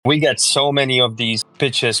We get so many of these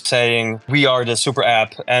pitches saying we are the super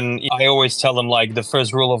app. And I always tell them, like, the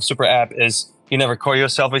first rule of super app is you never call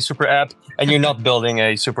yourself a super app, and you're not building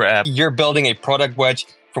a super app. You're building a product wedge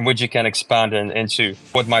from which you can expand into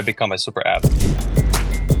what might become a super app.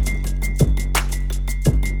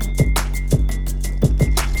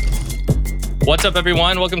 What's up,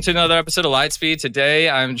 everyone? Welcome to another episode of Lightspeed. Today,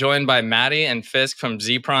 I'm joined by Matti and Fisk from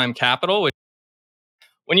Z-Prime Capital.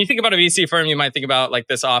 When you think about a VC firm, you might think about like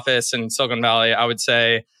this office in Silicon Valley. I would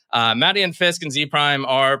say Matti and Fisk and Z-Prime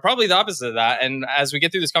are probably the opposite of that. And as we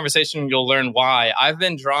get through this conversation, you'll learn why. I've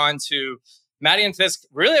been drawn to Matti and Fisk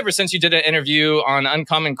really ever since you did an interview on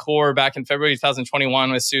Uncommon Core back in February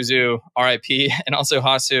 2021 with Suzu, RIP, and also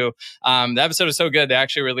Hasu. The episode is so good, they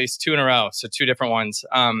actually released 2 in a row, so 2 different ones.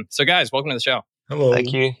 So guys, welcome to the show. Hello.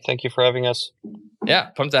 Thank you. Thank you for having us. Yeah,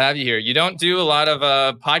 pumped to have you here. You don't do a lot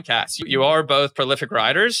of podcasts. You are both prolific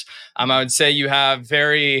writers. I would say you have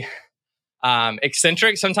very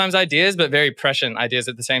eccentric sometimes ideas, but very prescient ideas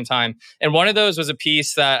at the same time. And one of those was a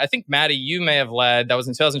piece that I think, Matti, you may have led. That was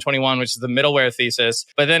in 2021, which is the middleware thesis.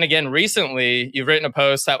 But then again, recently, you've written a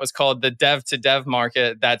post that was called the dev to dev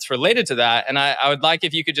market that's related to that. And I would like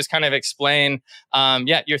if you could just kind of explain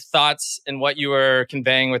your thoughts and what you were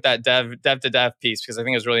conveying with that dev to dev piece, because I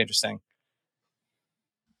think it was really interesting.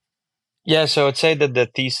 Yeah, so I'd say that the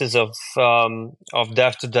thesis of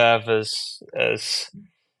dev to dev is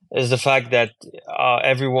the fact that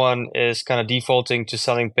everyone is kind of defaulting to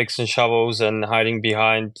selling picks and shovels and hiding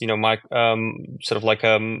behind, sort of like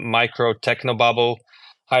a micro techno bubble,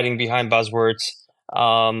 hiding behind buzzwords,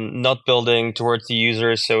 not building towards the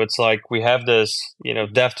users. So it's like we have this,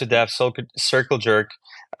 dev to dev circle jerk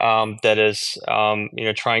that is,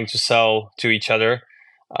 trying to sell to each other.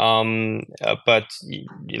 But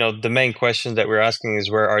the main question that we're asking is,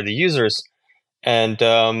 where are the users?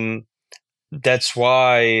 And that's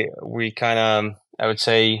why we kind of, I would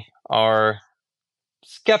say, are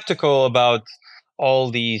skeptical about all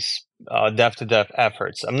these dev to dev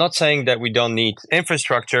efforts. I'm not saying that we don't need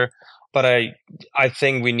infrastructure, but I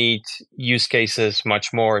think we need use cases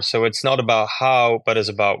much more. So it's not about how, but it's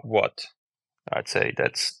about what. I'd say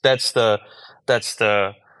that's the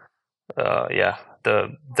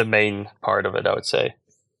main part of it, I would say.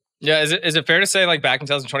 Yeah, is it fair to say, like back in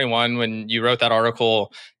 2021 when you wrote that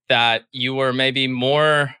article, that you were maybe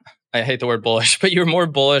more, I hate the word bullish, but you were more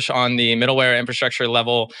bullish on the middleware infrastructure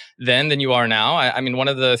level then than you are now? I mean, one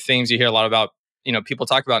of the things you hear a lot about, people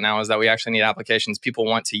talk about now is that we actually need applications people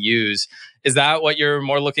want to use. Is that what you're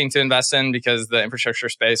more looking to invest in because the infrastructure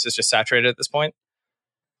space is just saturated at this point?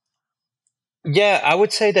 Yeah, I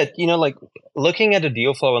would say that, like looking at the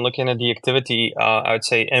deal flow and looking at the activity, I would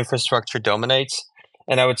say infrastructure dominates.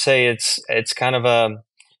 And I would say it's kind of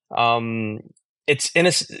it's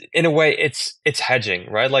in a way it's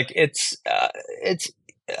hedging, right? Like it's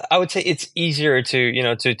I would say it's easier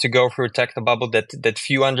to go through a techno bubble that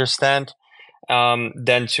few understand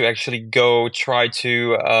than to actually go try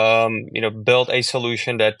to build a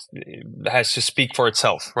solution that has to speak for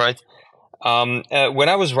itself, right? When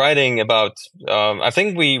I was writing about, I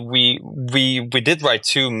think we did write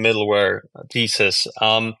 2 middleware theses.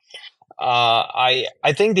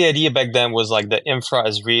 I think the idea back then was like the infra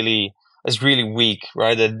is really weak,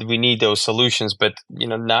 right? That we need those solutions, but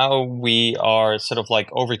now we are sort of like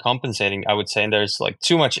overcompensating, I would say, and there's like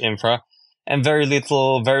too much infra and very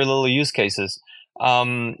little use cases.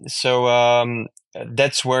 So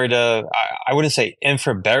that's where I wouldn't say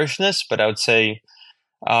infra bearishness, but I would say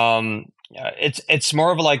it's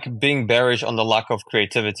more of like being bearish on the lack of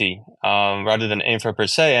creativity rather than infra per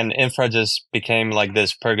se. And infra just became like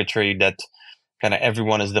this purgatory that kind of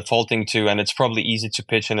everyone is defaulting to, and it's probably easy to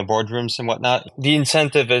pitch in the boardrooms and whatnot. The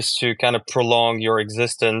incentive is to kind of prolong your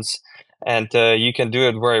existence, and you can do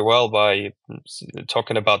it very well by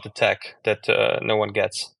talking about the tech that no one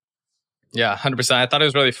gets. Yeah, 100%. I thought it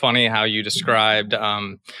was really funny how you described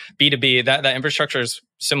B2B. That infrastructure is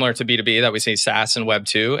similar to B2B that we see SaaS and Web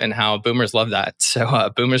 2, and how boomers love that. So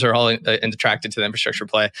boomers are all attracted to the infrastructure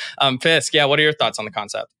play. Fisk, what are your thoughts on the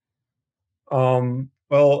concept?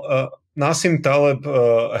 Nassim Taleb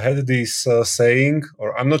had this saying,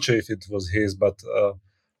 or I'm not sure if it was his, but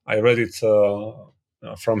I read it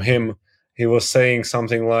from him. He was saying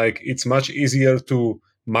something like, it's much easier to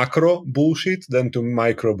macro bullshit than to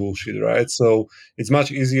micro bullshit, right? So it's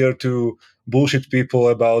much easier to bullshit people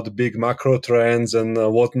about big macro trends and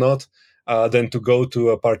whatnot than to go to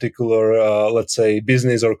a particular, let's say,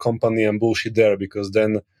 business or company and bullshit there, because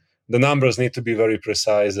then the numbers need to be very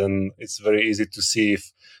precise and it's very easy to see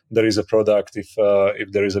if there is a product,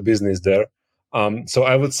 if there is a business there. So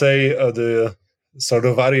I would say the sort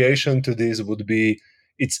of variation to this would be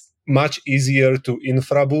it's much easier to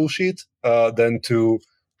infra bullshit than to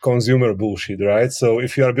consumer bullshit, right? So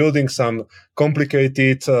if you are building some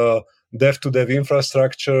complicated dev to dev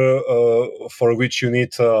infrastructure for which you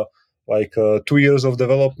need 2 years of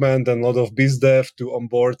development and a lot of biz dev to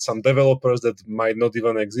onboard some developers that might not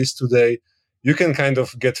even exist today, you can kind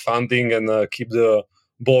of get funding and keep the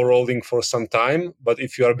ball rolling for some time. But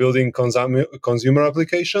if you are building consumer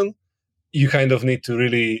application, you kind of need to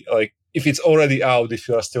really, like, if it's already out, if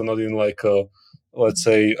you are still not in let's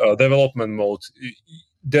say development mode,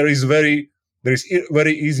 there is very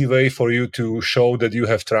easy way for you to show that you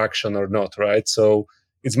have traction or not, right? So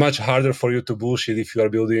it's much harder for you to bullshit if you are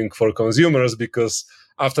building for consumers, because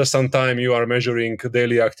after some time you are measuring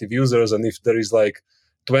daily active users, and if there is like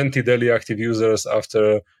 20 daily active users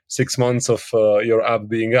after 6 months of your app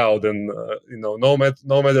being out, and no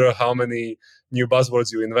matter how many new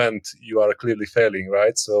buzzwords you invent, you are clearly failing,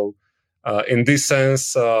 right? So in this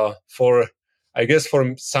sense, for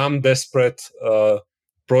some desperate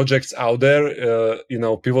projects out there,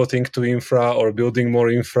 pivoting to infra or building more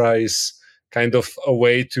infra is kind of a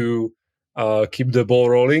way to keep the ball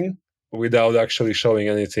rolling without actually showing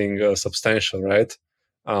anything substantial, right?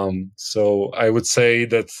 So I would say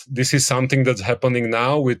that this is something that's happening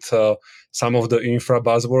now with some of the infra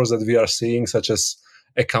buzzwords that we are seeing, such as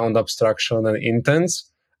account abstraction and intents.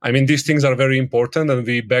 I mean, these things are very important, and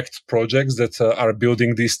we backed projects that are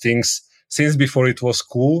building these things since before it was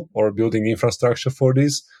cool, or building infrastructure for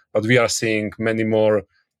this. But we are seeing many more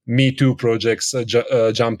Me Too projects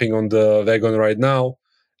jumping on the wagon right now.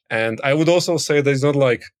 And I would also say that it's not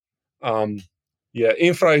like,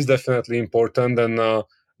 infra is definitely important. And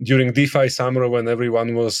during DeFi summer, when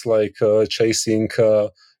everyone was chasing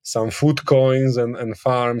some food coins and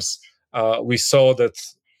farms, we saw that,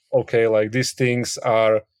 okay, like these things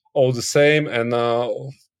are all the same. And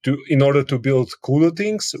in order to build cooler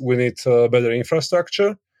things, we need better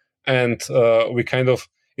infrastructure. And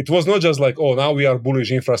it was not just like, oh, now we are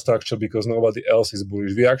bullish infrastructure because nobody else is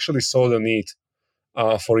bullish. We actually saw the need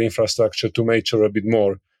for infrastructure to mature a bit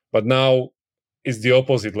more. But now it's the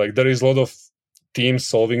opposite. Like, there is a lot of teams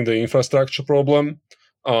solving the infrastructure problem,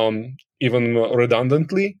 even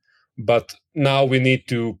redundantly. But now we need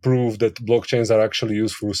to prove that blockchains are actually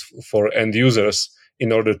useful for end users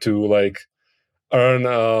in order to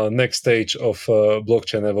earn next stage of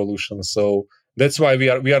blockchain evolution. So that's why we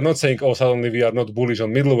are not saying, oh, suddenly we are not bullish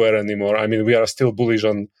on middleware anymore. I mean, we are still bullish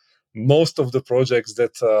on most of the projects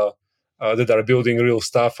that are building real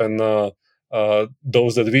stuff, and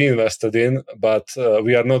those that we invested in. But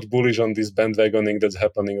we are not bullish on this bandwagoning that's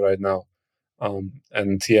happening right now.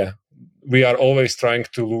 And yeah, we are always trying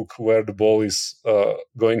to look where the ball is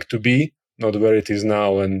going to be, not where it is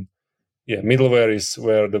now. And yeah, middleware is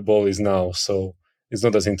where the ball is now. So it's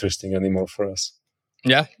not as interesting anymore for us.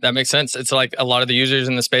 Yeah, that makes sense. It's like a lot of the users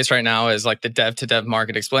in the space right now, is like the dev to dev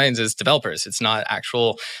market explains, is developers. It's not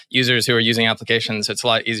actual users who are using applications. It's a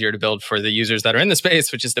lot easier to build for the users that are in the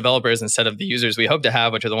space, which is developers, instead of the users we hope to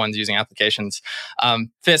have, which are the ones using applications.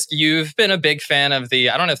 Fisk, you've been a big fan of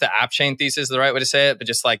I don't know if the app chain thesis is the right way to say it, but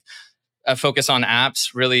just like a focus on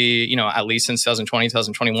apps, really, at least since 2020,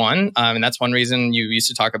 2021. And that's one reason you used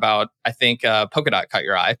to talk about, I think, Polkadot caught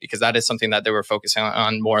your eye, because that is something that they were focusing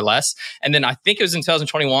on more or less. And then I think it was in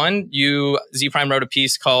 2021, Zprime wrote a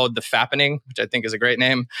piece called The Fappening, which I think is a great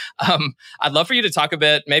name. I'd love for you to talk a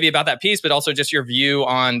bit maybe about that piece, but also just your view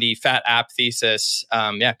on the fat app thesis,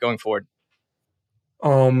 going forward.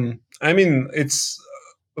 I mean, it's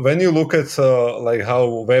when you look at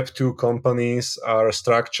how Web2 companies are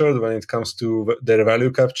structured when it comes to their value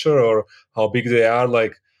capture or how big they are,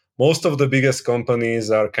 like most of the biggest companies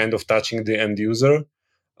are kind of touching the end user.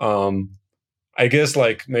 I guess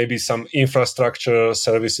like maybe some infrastructure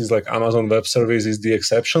services like Amazon Web Service is the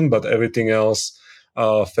exception, but everything else,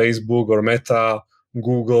 Facebook or Meta,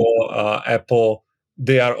 Google, Apple,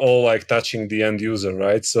 they are all like touching the end user,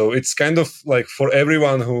 right? So it's kind of like for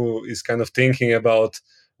everyone who is kind of thinking about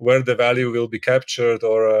where the value will be captured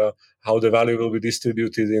or how the value will be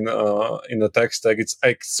distributed in the tech stack, it's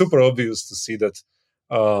like super obvious to see that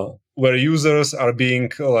where users are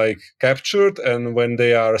being like captured and when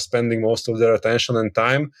they are spending most of their attention and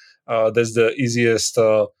time, that's the easiest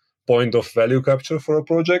point of value capture for a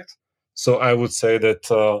project. So I would say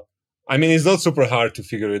that it's not super hard to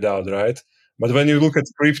figure it out, right? But when you look at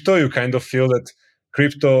crypto, you kind of feel that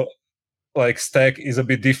crypto like stack is a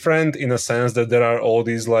bit different in a sense that there are all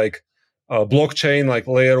these like blockchain like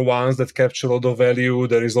layer ones that capture a lot of value.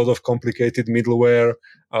 There is a lot of complicated middleware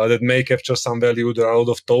that may capture some value. There are a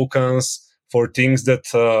lot of tokens for things that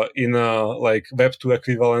in a like Web2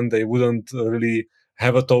 equivalent they wouldn't really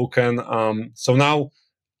have a token. So now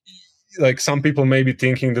like some people may be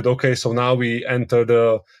thinking that, okay, so now we enter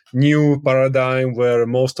the new paradigm where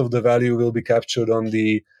most of the value will be captured on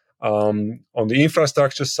the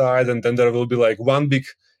infrastructure side, and then there will be like one big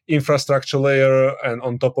infrastructure layer, and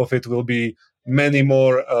on top of it will be many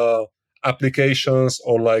more applications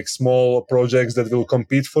or like small projects that will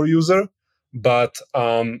compete for user. But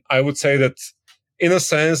I would say that in a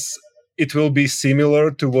sense it will be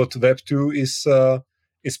similar to what Web 2 is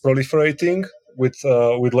proliferating with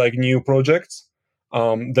like new projects.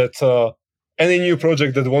 That any new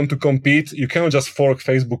project that want to compete, you cannot just fork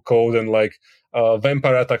Facebook code and like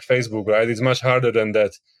vampire attack Facebook, right? It's much harder than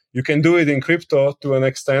that. You can do it in crypto to an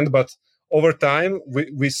extent, but over time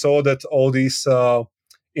we saw that all these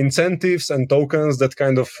incentives and tokens that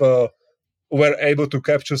kind of were able to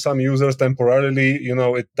capture some users temporarily,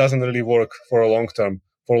 it doesn't really work for a long term.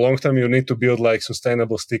 For long term, you need to build like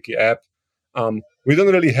sustainable, sticky app. We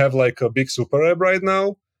don't really have like a big super app right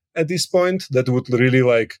now at this point that would really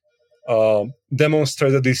like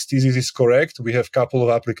demonstrate that this thesis is correct. We have a couple of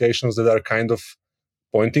applications that are kind of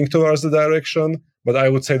pointing towards the direction, but I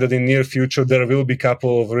would say that in near future there will be a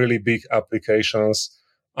couple of really big applications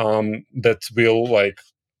that will like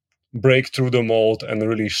break through the mold and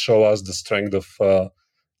really show us the strength of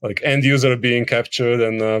like end user being captured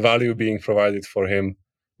and value being provided for him.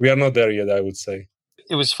 We are not there yet, I would say.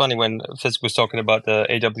 It was funny when Fisk was talking about the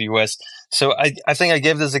AWS. So I think I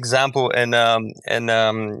gave this example in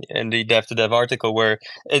the dev to dev article where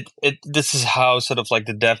this is how sort of like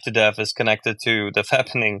the dev to dev is connected to the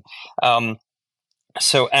happening.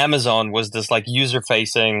 So Amazon was this like user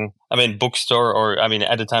facing, bookstore, or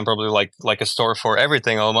at the time probably like a store for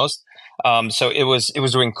everything almost. So it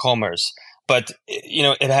was doing commerce, but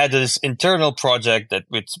it had this internal project that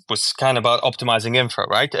was kind of about optimizing infra,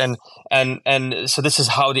 right? And so this is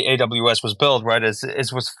how the AWS was built, right? It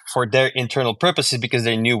was for their internal purposes because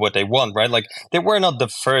they knew what they want, right? Like they were not the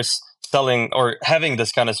first selling or having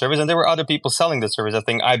this kind of service, and there were other people selling the service. I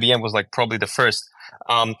think IBM was like probably the first.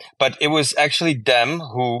 But it was actually them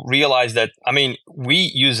who realized that,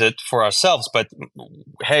 we use it for ourselves, but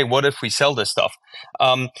hey, what if we sell this stuff?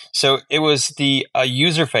 So it was the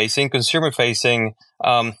user-facing, consumer-facing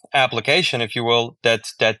application, if you will,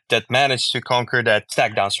 that managed to conquer that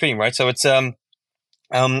stack downstream, right? So it's an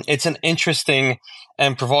interesting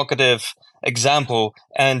and provocative example.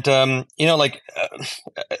 And,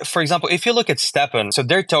 for example, if you look at Steppen, so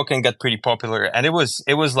their token got pretty popular, and it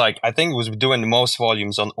was like, I think it was doing the most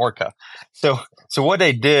volumes on Orca. So what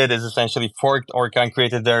they did is essentially forked Orca and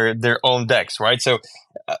created their own DEX, right? So,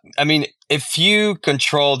 if you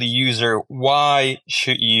control the user, why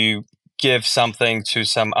should you give something to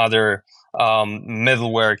some other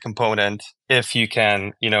middleware component if you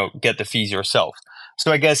can, get the fees yourself?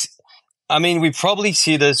 So I guess, we probably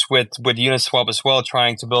see this with Uniswap as well,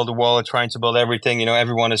 trying to build a wallet, trying to build everything.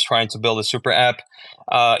 Everyone is trying to build a super app.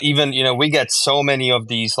 Even, we get so many of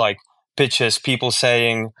these like pitches, people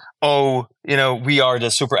saying, oh, we are the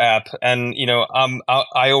super app. And,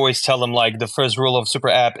 I always tell them like the first rule of super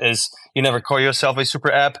app is you never call yourself a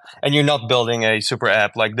super app, and you're not building a super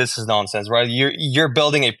app. Like this is nonsense, right? You're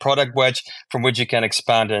building a product wedge from which you can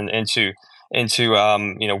expand into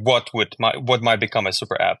what might become a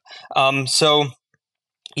super app. So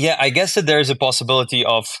yeah, I guess that there's a possibility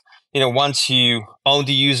of once you own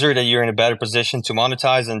the user, that you're in a better position to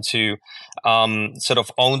monetize and to sort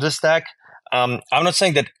of own the stack. I'm not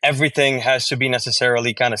saying that everything has to be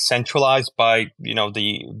necessarily kind of centralized by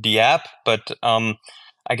the app, but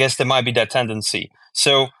I guess there might be that tendency.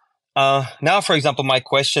 So now, for example, my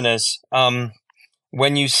question is,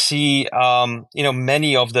 when you see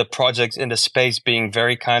many of the projects in the space being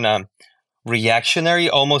very kind of reactionary,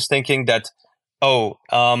 almost thinking that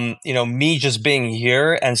me just being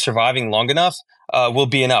here and surviving long enough will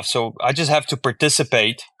be enough, so I just have to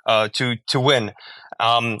participate to win.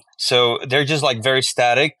 So they're just like very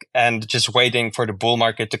static and just waiting for the bull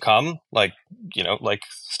market to come, like like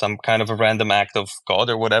some kind of a random act of God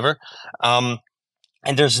or whatever.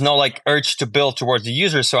 And there's no like urge to build towards the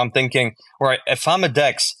user. So I'm thinking, all right, if I'm a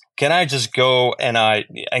DEX, can I just go and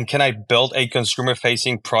can I build a consumer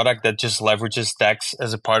facing product that just leverages DEX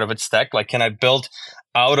as a part of its stack? Like, can I build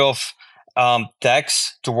out of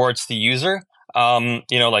DEX towards the user?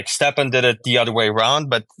 Like Steppen did it the other way around,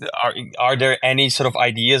 but are there any sort of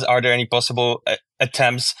ideas? Are there any possible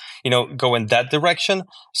attempts, go in that direction?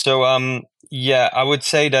 So, yeah, I would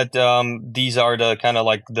say that these are the kind of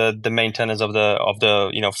like the main tenets of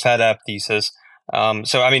the Fed app thesis. So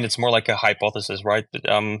it's more like a hypothesis, right? But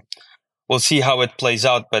we'll see how it plays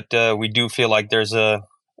out. But we do feel like there's a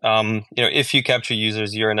if you capture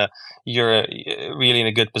users, you're really in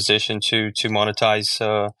a good position to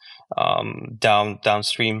monetize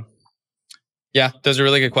downstream. Yeah, those are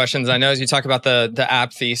really good questions. I know as you talk about the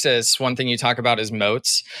app thesis, one thing you talk about is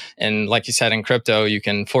moats. And like you said, in crypto, you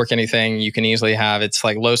can fork anything you can easily have. It's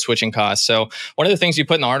like low switching costs. So one of the things you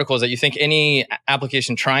put in the article is that you think any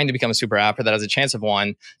application trying to become a super app or that has a chance of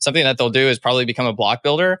one, something that they'll do is probably become a block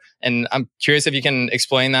builder. And I'm curious if you can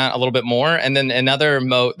explain that a little bit more. And then another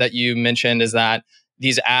moat that you mentioned is that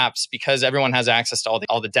these apps, because everyone has access to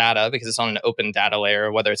all the data, because it's on an open data layer,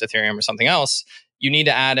 whether it's Ethereum or something else, you need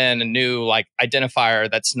to add in a new like identifier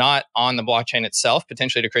that's not on the blockchain itself,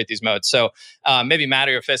 potentially to create these moats. So maybe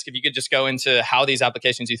Matty or Fisk, if you could just go into how these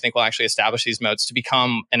applications you think will actually establish these moats to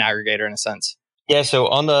become an aggregator in a sense. Yeah, so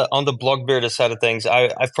on the block builder side of things,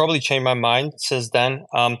 I've probably changed my mind since then.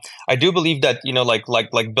 I do believe that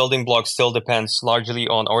like building blocks still depends largely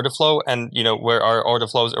on order flow, and where our order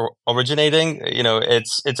flows are originating.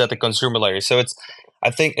 It's at the consumer layer, so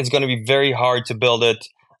I think it's going to be very hard to build it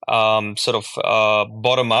sort of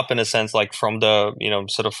bottom up in a sense, like from the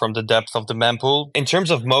sort of from the depth of the mempool. In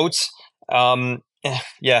terms of moats,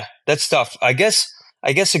 yeah, that's tough. I guess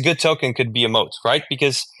a good token could be a moat, right?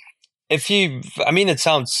 Because it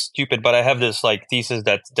sounds stupid, but I have this like thesis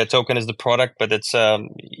that the token is the product, but it's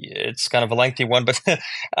kind of a lengthy one. But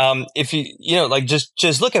if like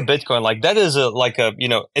just look at Bitcoin, like that is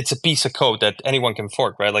it's a piece of code that anyone can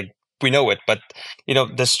fork, right? Like we know it, but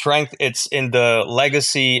the strength it's in the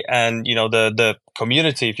legacy and the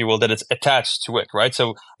community, if you will, that it's attached to it, right?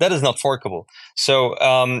 So that is not forkable. So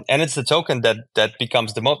and it's the token that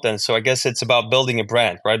becomes the moat then. So I guess it's about building a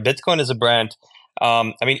brand, right? Bitcoin is a brand.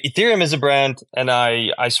 Ethereum is a brand, and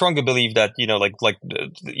I strongly believe that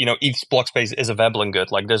each block space is a Veblen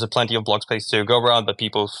good. Like there's a plenty of block space to go around, but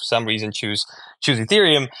people for some reason choose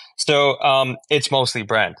Ethereum. So it's mostly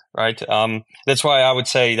brand, right? That's why I would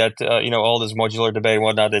say that all this modular debate and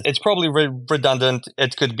whatnot, it's probably redundant.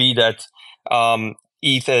 It could be that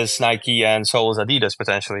ETH is Nike and Sol is Adidas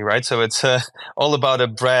potentially, right? So it's all about a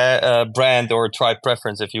brand or tribe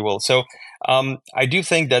preference, if you will. So I do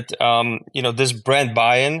think that this brand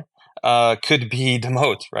buy-in could be the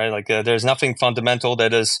moat, right? Like there's nothing fundamental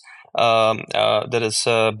that is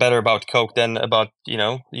better about Coke than about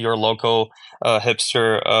your local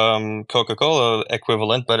hipster Coca-Cola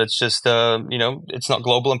equivalent, but it's just it's not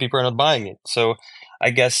global and people are not buying it. So I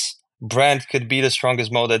guess brand could be the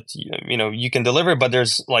strongest mode that you can deliver, but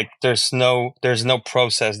there's no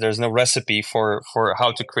process, there's no recipe for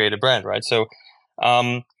how to create a brand, right? So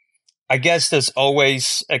I guess there's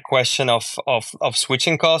always a question of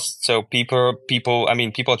switching costs. So people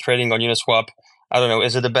are trading on Uniswap. I don't know,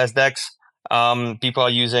 is it the best DEX? People are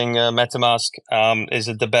using MetaMask. Is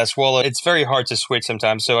it the best wallet? It's very hard to switch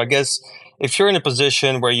sometimes. So I guess if you're in a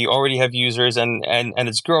position where you already have users and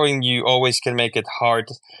it's growing, you always can make it hard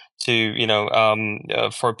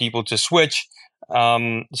to for people to switch.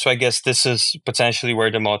 So I guess this is potentially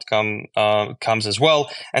where the mod comes as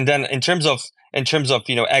well. And then in terms of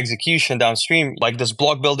execution downstream, like this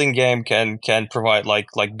block building game can provide like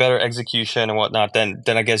better execution and whatnot, then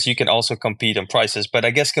I guess you can also compete on prices. But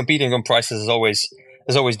I guess competing on prices is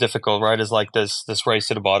always difficult, right? It's like this race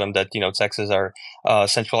to the bottom that taxes are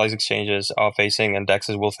centralized exchanges are facing and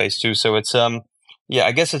DEXs will face too. So it's yeah,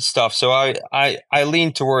 I guess it's tough. So I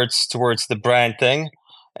lean towards the brand thing,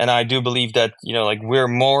 and I do believe that we're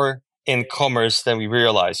more in commerce than we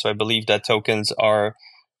realize. So I believe that tokens are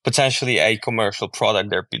potentially a commercial product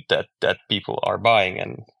that people are buying,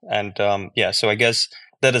 and yeah. So I guess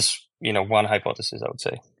that is one hypothesis I would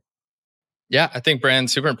say. Yeah, I think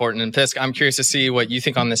brand's super important. And Fisk, I'm curious to see what you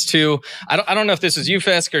think on this too. I don't know if this is you,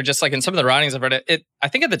 Fisk, or just like in some of the writings I've read it. I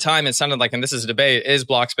think at the time it sounded like, and this is a debate, is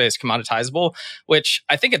block space commoditizable? Which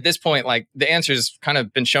I think at this point, like the answer has kind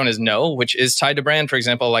of been shown as no, which is tied to brand. For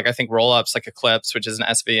example, like I think rollups like Eclipse, which is an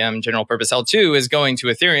SVM general purpose L2, is going to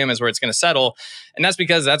Ethereum is where it's going to settle. And that's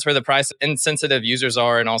because that's where the price insensitive users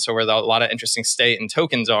are, and also where a lot of interesting state and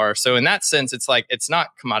tokens are. So in that sense, it's like it's not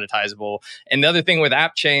commoditizable. And the other thing with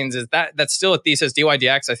app chains is that's still a thesis.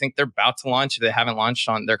 DYDX, I think they're about to launch. They haven't launched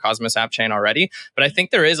on their Cosmos app chain already. But I think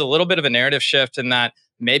there is a little bit of a narrative shift in that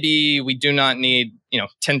maybe we do not need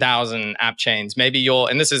 10,000 app chains. Maybe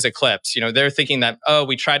and this is Eclipse, they're thinking that, oh,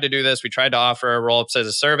 we tried to do this. We tried to offer rollups as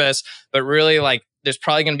a service, but really like there's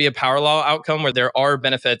probably going to be a power law outcome where there are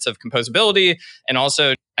benefits of composability and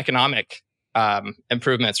also economic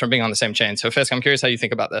improvements from being on the same chain. So Fisk, I'm curious how you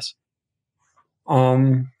think about this.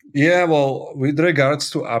 Yeah, well, with regards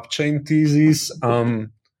to app chain thesis,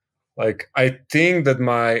 I think that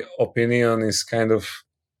my opinion is kind of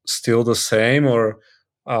still the same, or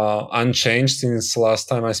unchanged since last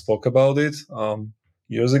time I spoke about it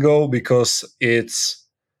years ago, because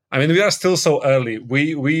we are still so early.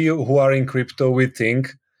 We who are in crypto, we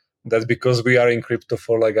think that because we are in crypto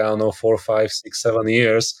for like, I don't know, 4, 5, 6, 7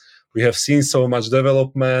 years, we have seen so much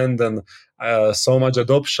development and so much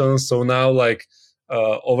adoption. So now, like,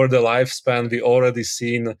 over the lifespan, we already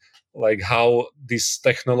seen like how this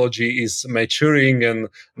technology is maturing, and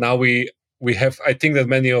now we have. I think that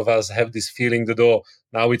many of us have this feeling that, oh,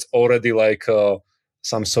 now it's already like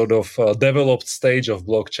some sort of developed stage of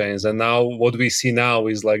blockchains, and now what we see now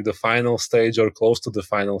is like the final stage or close to the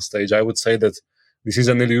final stage. I would say that this is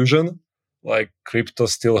an illusion. Like, crypto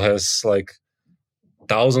still has like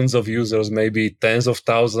thousands of users, maybe tens of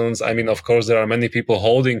thousands. I mean, of course, there are many people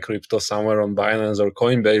holding crypto somewhere on Binance or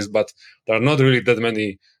Coinbase, but there are not really that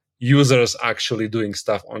many users actually doing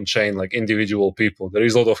stuff on chain, like individual people. There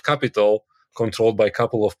is a lot of capital controlled by a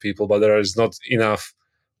couple of people, but there is not enough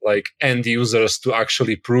like end users to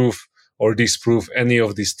actually prove or disprove any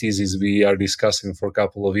of these theses we are discussing for a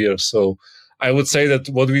couple of years. So I would say that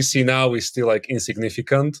what we see now is still like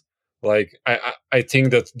insignificant. Like, I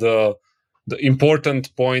think that the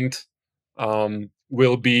important point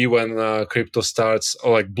will be when crypto starts,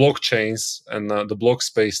 or like blockchains and the block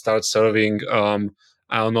space starts serving,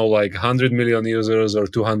 I don't know, like 100 million users or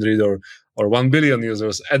 200 or 1 billion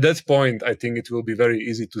users. At that point, I think it will be very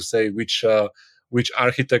easy to say which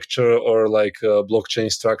architecture or like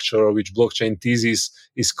blockchain structure or which blockchain thesis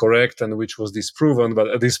is correct and which was disproven. But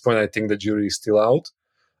at this point, I think the jury is still out.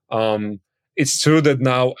 Um, it's true that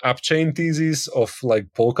now upchain thesis of like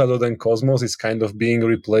Polkadot and Cosmos is kind of being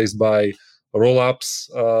replaced by rollups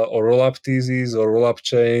or rollup thesis or rollup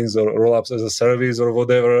chains or rollups as a service or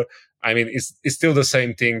whatever. I mean, it's still the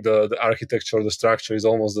same thing. The architecture, the structure is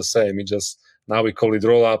almost the same. It just, now we call it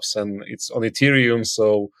rollups, and it's on Ethereum.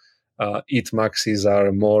 So ETH maxis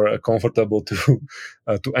are more comfortable to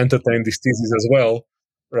entertain this thesis as well,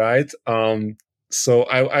 right? So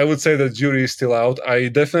I would say the jury is still out. I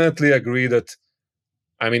definitely agree that,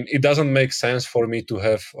 I mean, it doesn't make sense for me to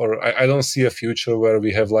have, or I don't see a future where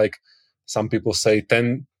we have, like some people say,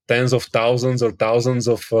 tens of thousands or thousands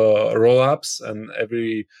of roll-ups, and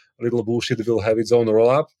every little bullshit will have its own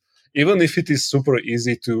roll-up. Even if it is super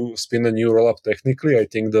easy to spin a new roll-up technically, I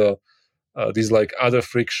think these like other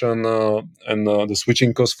friction and the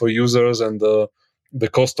switching cost for users and the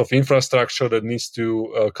cost of infrastructure that needs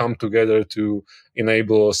to come together to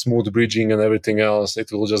enable smooth bridging and everything else,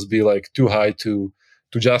 it will just be like too high to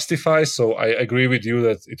justify. So I agree with you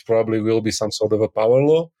that it probably will be some sort of a power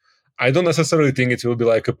law. I don't necessarily think it will be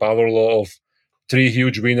like a power law of three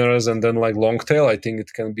huge winners and then like long tail. I think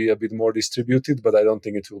it can be a bit more distributed, but I don't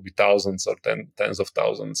think it will be thousands or tens of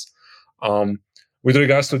thousands. With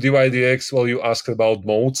regards to DYDX, well, you asked about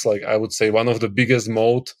modes. Like, I would say one of the biggest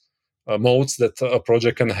modes that a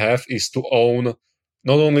project can have is to own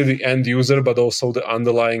not only the end user but also the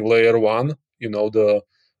underlying layer one. You know,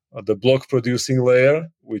 the block producing layer,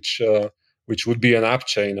 which would be an app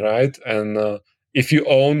chain, right? And if you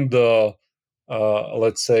own the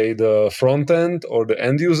let's say the front end or the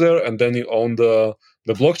end user, and then you own the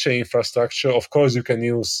blockchain infrastructure, of course you can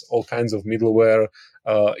use all kinds of middleware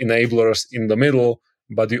enablers in the middle,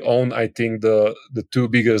 but you own, I think, the two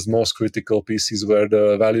biggest, most critical pieces where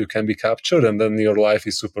the value can be captured, and then your life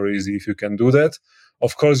is super easy if you can do that.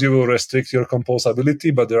 Of course, you will restrict your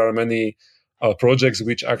composability, but there are many projects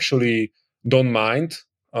which actually don't mind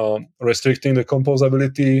restricting the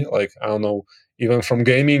composability, like, I don't know, even from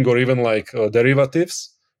gaming or even like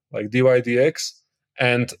derivatives like DYDX.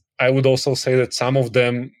 And I would also say that some of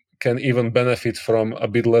them can even benefit from a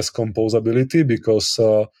bit less composability, because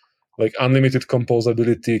like unlimited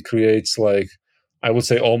composability creates, like, I would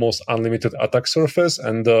say, almost unlimited attack surface,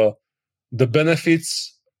 and the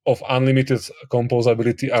benefits of unlimited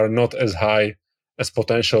composability are not as high as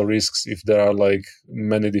potential risks if there are like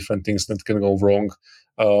many different things that can go wrong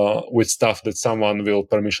with stuff that someone will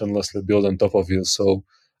permissionlessly build on top of you. So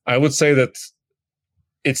I would say that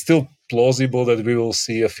it's still plausible that we will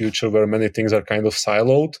see a future where many things are kind of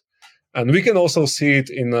siloed. And we can also see it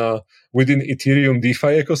in within Ethereum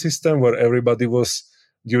DeFi ecosystem, where everybody was,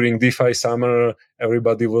 during DeFi summer,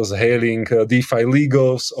 everybody was hailing DeFi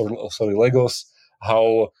Legos, Legos,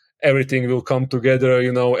 how everything will come together.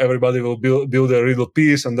 You know, everybody will build a little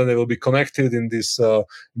piece, and then they will be connected in this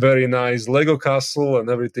very nice Lego castle, and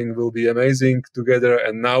everything will be amazing together.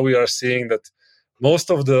 And now we are seeing that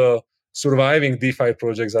most of the surviving DeFi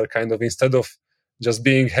projects are kind of, instead of just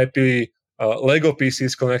being happy Lego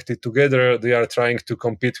pieces connected together, they are trying to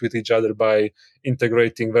compete with each other by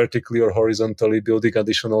integrating vertically or horizontally, building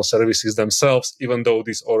additional services themselves, even though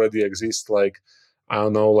this already exists. Like, I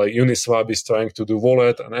don't know, like Uniswap is trying to do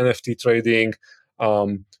wallet and NFT trading.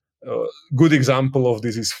 Good example of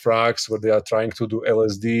this is Frax, where they are trying to do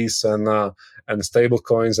LSDs and stable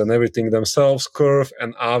coins and everything themselves. Curve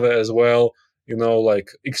and Aave as well,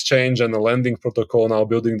 like exchange and a lending protocol now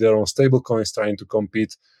building their own stable coins, trying to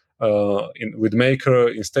compete with Maker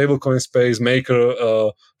in stablecoin space.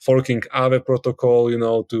 Maker forking Aave protocol,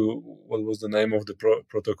 to what was the name of the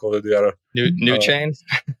protocol that they are New chain.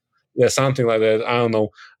 Yeah, something like that. I don't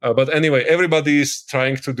know. But anyway, everybody is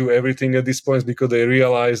trying to do everything at this point because they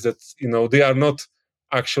realize that, they are not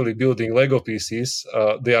actually building Lego pieces.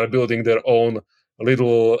 They are building their own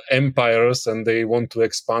little empires, and they want to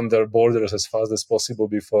expand their borders as fast as possible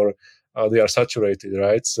before they are saturated,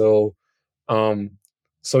 right? Um,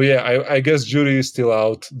 yeah, I guess jury is still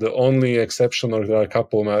out. The only exception, or there are a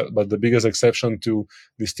couple, but the biggest exception to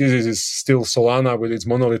this thesis is still Solana with its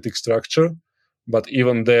monolithic structure. But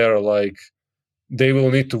even there, like, they will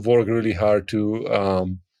need to work really hard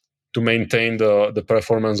to maintain the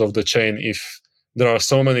performance of the chain if there are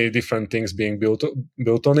so many different things being built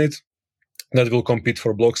on it that will compete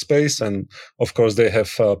for block space. And of course, they have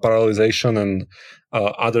parallelization and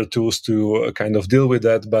other tools to kind of deal with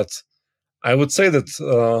that. But I would say that,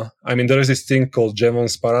 there is this thing called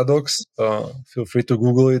Jevons paradox. Feel free to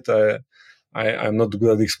Google it. I'm not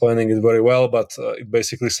good at explaining it very well, but it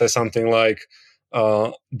basically says something like,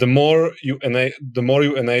 the more you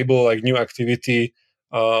enable like new activity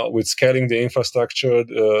with scaling the infrastructure,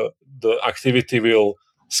 the activity will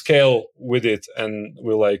scale with it and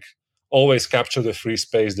will like always capture the free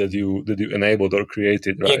space that you enabled or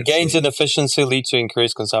created, right? Yeah, gains in efficiency lead to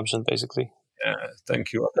increased consumption, basically.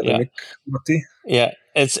 Thank you, academic Matti. Yeah,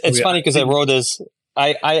 it's funny because I wrote this.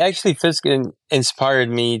 I actually Fisk inspired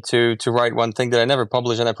me to write one thing that I never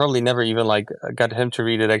published, and I probably never even like got him to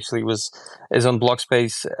read it. Actually, is on block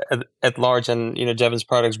space at large, and Jevons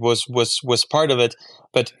Products was part of it.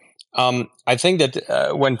 But I think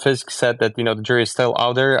that when Fisk said that the jury is still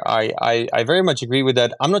out there, I very much agree with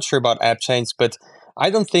that. I'm not sure about app chains, but I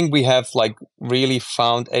don't think we have like really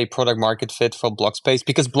found a product market fit for block space,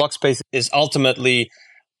 because block space is ultimately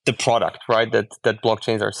the product, right? That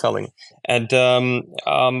blockchains are selling, and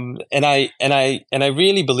I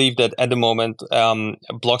really believe that at the moment,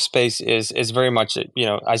 block space is very much,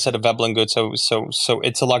 I said a Veblen good, so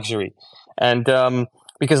it's a luxury, and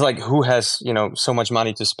because like who has so much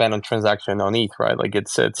money to spend on transaction on ETH, right? Like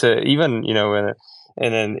it's even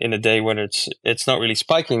in a day when it's not really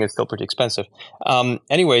spiking, it's still pretty expensive.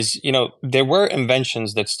 Anyways, there were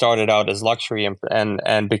inventions that started out as luxury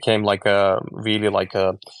and became like a really like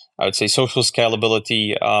a, I would say, social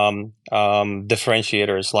scalability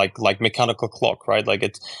differentiators, like mechanical clock, right? Like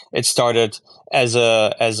it started as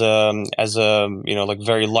a like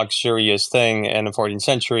very luxurious thing in the 14th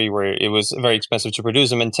century, where it was very expensive to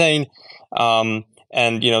produce and maintain.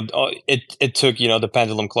 And it took the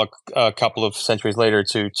pendulum clock a couple of centuries later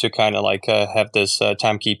to kind of like have this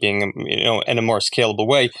timekeeping in a more scalable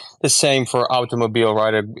way. The same for automobile,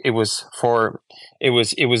 right? It was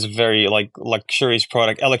very like luxurious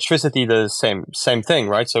product. Electricity, the same thing,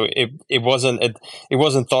 right? So it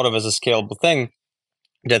wasn't thought of as a scalable thing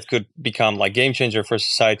that could become like game changer for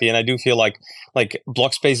society. And I do feel like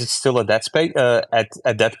block space is still at that space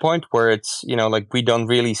at that point where it's like we don't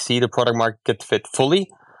really see the product market fit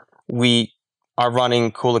fully. We are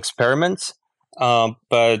running cool experiments,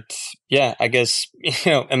 but yeah, I guess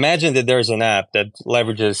imagine that there's an app that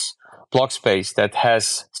leverages block space that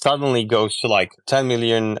has suddenly goes to like 10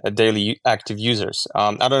 million daily active users.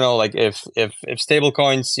 I don't know, like if stable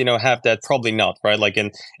coins have that, probably not, right? Like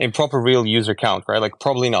in proper real user count, right? Like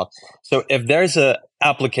probably not. So if there's a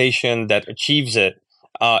application that achieves it,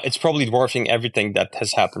 it's probably dwarfing everything that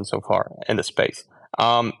has happened so far in the space.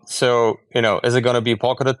 So is it going to be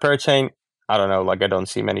pocketed parachain? I don't know. Like I don't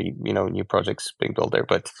see many new projects being built there,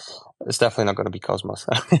 but it's definitely not going to be Cosmos.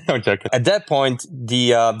 I'm joking. At that point, the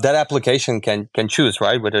that application can choose,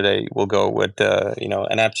 right, whether they will go with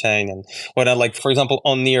an app chain, and whether, like, for example,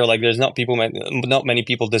 on Near, like there's not many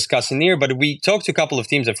people discussing Near, but we talked to a couple of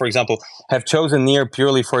teams that, for example, have chosen Near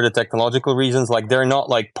purely for the technological reasons. Like they're not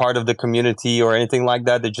like part of the community or anything like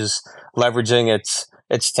that. They're just leveraging its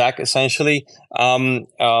tech essentially. I'm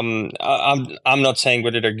not saying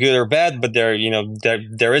whether they're good or bad, but there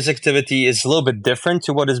is activity. It's a little bit different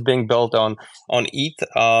to what is being built on ETH.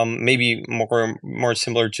 Maybe more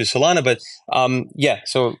similar to Solana, but yeah.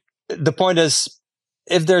 So the point is,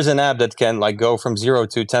 if there's an app that can like go from 0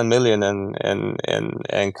 to 10 million in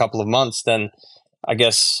a couple of months, then I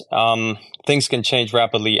guess things can change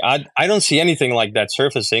rapidly. I don't see anything like that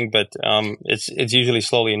surfacing, but it's usually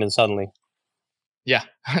slowly and then suddenly. Yeah,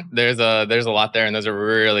 there's a lot there, and those are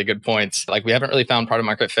really good points. Like, we haven't really found product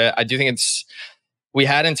market fit. I do think we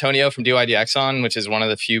had Antonio from DYDX on, which is one of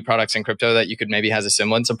the few products in crypto that you could maybe has a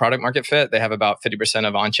semblance of product market fit. They have about 50%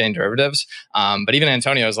 of on-chain derivatives. But even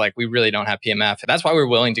Antonio is like, we really don't have PMF. That's why we're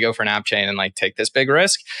willing to go for an app chain and like take this big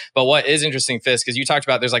risk. But what is interesting, Fisk, because you talked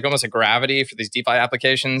about there's like almost a gravity for these DeFi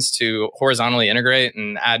applications to horizontally integrate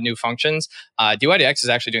and add new functions. DYDX is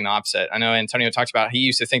actually doing the opposite. I know Antonio talked about he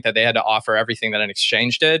used to think that they had to offer everything that an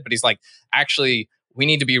exchange did, but he's like, actually, we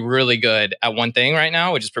need to be really good at one thing right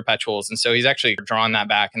now, which is perpetuals. And so he's actually drawn that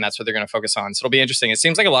back, and that's what they're going to focus on. So it'll be interesting. It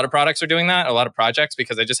seems like a lot of products are doing that, a lot of projects,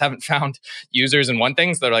 because they just haven't found users in one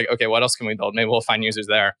thing. So they're like, okay, what else can we build? Maybe we'll find users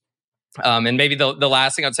there. And maybe the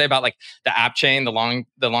last thing I'd say about like the app chain, the long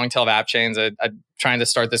tail of app chains, I'm trying to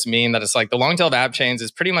start this meme that it's like the long tail of app chains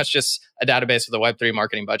is pretty much just a database with a Web3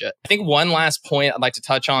 marketing budget. I think one last point I'd like to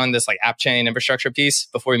touch on this like app chain infrastructure piece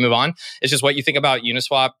before we move on is just what you think about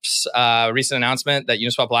Uniswap's recent announcement that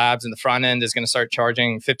Uniswap Labs in the front end is going to start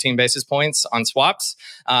charging 15 basis points on swaps.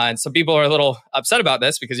 And some people are a little upset about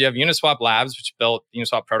this because you have Uniswap Labs, which built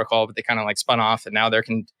Uniswap protocol, but they kind of like spun off, and now they're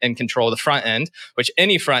in control of the front end, which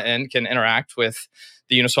any front end can interact with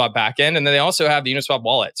the Uniswap backend. And then they also have the Uniswap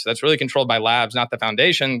wallet. So that's really controlled by Labs, not the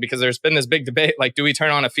foundation, because there's been this big debate. Like, do we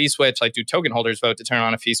turn on a fee switch? Like, do token holders vote to turn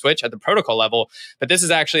on a fee switch at the protocol level? But this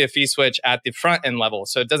is actually a fee switch at the front end level.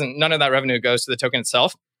 So none of that revenue goes to the token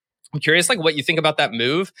itself. I'm curious, like, what you think about that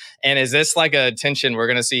move. And is this like a tension we're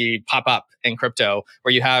going to see pop up in crypto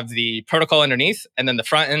where you have the protocol underneath and then the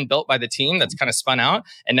front end built by the team that's kind of spun out,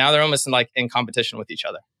 and now they're almost in competition with each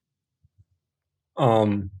other?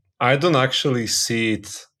 I don't actually see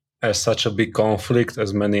it as such a big conflict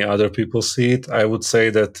as many other people see it. I would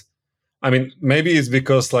say that, I mean, maybe it's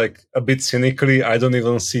because, like, a bit cynically, I don't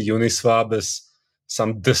even see Uniswap as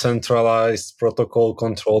some decentralized protocol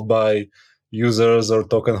controlled by users or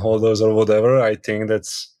token holders or whatever. I think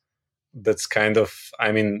that's kind of,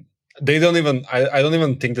 I mean, they don't even, I don't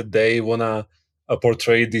even think that they wanna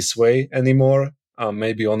portray it this way anymore.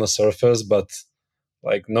 Maybe on the surface, but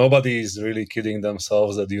like nobody is really kidding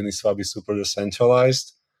themselves that Uniswap is super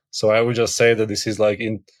decentralized. So I would just say that this is like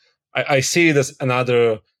I see it as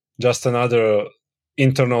another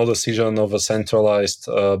internal decision of a centralized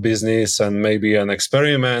business, and maybe an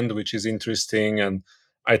experiment which is interesting. And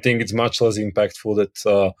I think it's much less impactful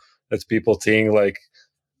that people think. Like,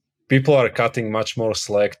 people are cutting much more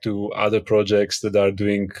slack to other projects that are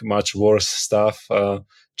doing much worse stuff,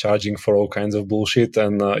 charging for all kinds of bullshit.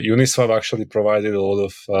 And Uniswap actually provided a lot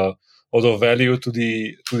of value to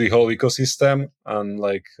the whole ecosystem, and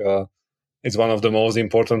like it's one of the most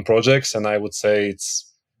important projects. And I would say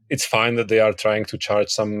it's fine that they are trying to charge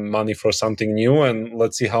some money for something new, and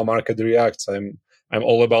let's see how market reacts. I'm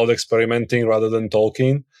all about experimenting rather than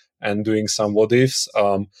talking and doing some what ifs.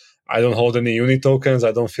 I don't hold any uni tokens.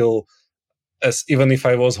 I don't feel, as even if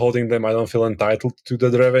I was holding them, I don't feel entitled to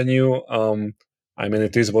that revenue. I mean,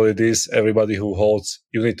 it is what it is. Everybody who holds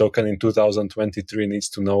uni token in 2023 needs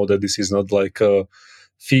to know that this is not like a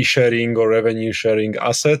fee sharing or revenue sharing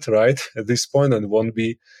asset, right? At this point, and won't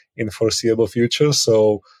be in foreseeable future.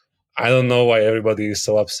 So I don't know why everybody is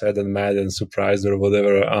so upset and mad and surprised or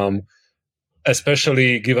whatever.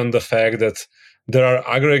 Especially given the fact that there are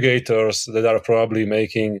aggregators that are probably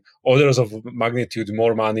making orders of magnitude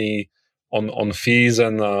more money on fees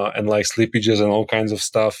and like slippages and all kinds of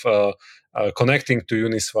stuff connecting to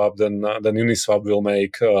Uniswap than Uniswap will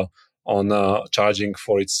make on charging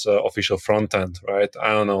for its official front end, right? I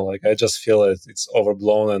don't know. Like, I just feel it's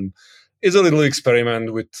overblown, and it's a little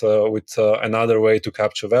experiment with another way to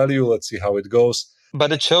capture value. Let's see how it goes.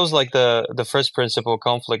 But it shows like the first principle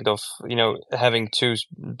conflict of, having two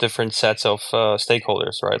different sets of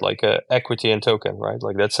stakeholders, right? Like equity and token, right?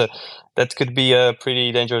 Like that could be a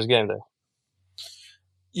pretty dangerous game there.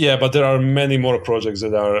 Yeah, but there are many more projects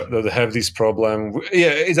that have this problem.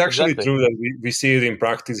 Yeah, it's actually Exactly. true that we see it in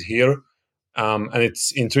practice here, and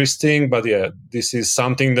it's interesting. But yeah, this is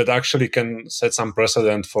something that actually can set some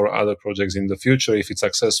precedent for other projects in the future if it's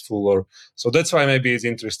successful. Or so that's why maybe it's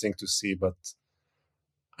interesting to see. But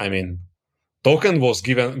I mean, token was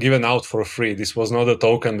given out for free. This was not a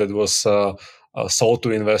token that was sold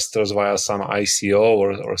to investors via some ICO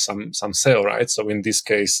or some sale, right? So in this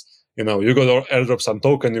case, you got to airdrop some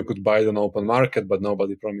token, you could buy it on open market, but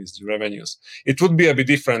nobody promised you revenues. It would be a bit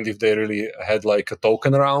different if they really had like a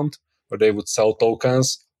token round where they would sell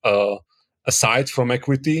tokens aside from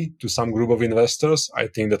equity to some group of investors. I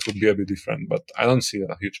think that would be a bit different, but I don't see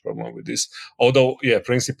a huge problem with this. Although, yeah,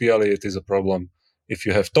 principally it is a problem. If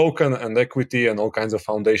you have token and equity and all kinds of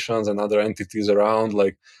foundations and other entities around,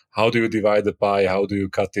 like, how do you divide the pie? How do you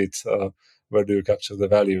cut it? where do you capture the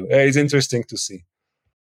value? It's interesting to see.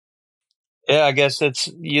 Yeah, I guess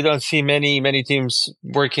you don't see many teams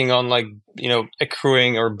working on like,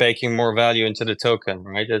 accruing or baking more value into the token,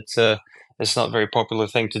 right? It's not a very popular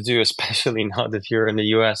thing to do, especially not if you're in the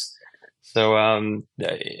US. So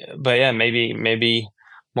but yeah, maybe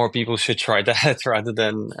more people should try that rather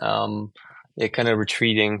than kind of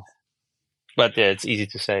retreating. But yeah, it's easy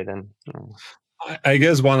to say then. I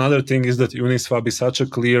guess one other thing is that Uniswap is such a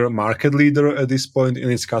clear market leader at this point in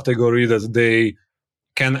its category that they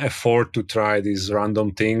can afford to try these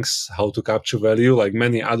random things, how to capture value. Like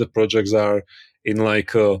many other projects are in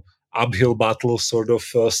like a uphill battle sort of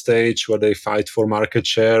stage where they fight for market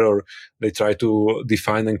share or they try to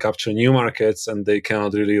define and capture new markets, and they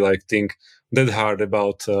cannot really like think that hard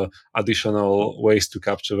about additional ways to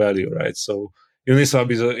capture value, right? So Uniswap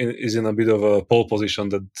is in a bit of a pole position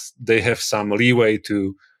that they have some leeway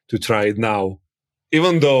to try it now,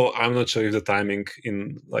 even though I'm not sure if the timing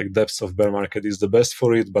in like depths of bear market is the best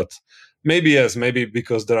for it. But maybe yes, maybe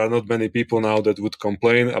because there are not many people now that would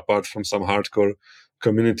complain apart from some hardcore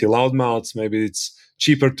community loudmouths. Maybe it's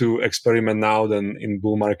cheaper to experiment now than in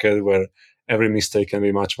bull market where every mistake can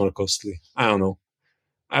be much more costly. I don't know.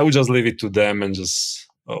 I would just leave it to them and just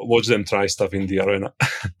watch them try stuff in the arena.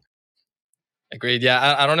 Agreed.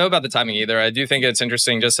 Yeah, I don't know about the timing either. I do think it's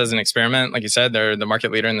interesting just as an experiment. Like you said, they're the market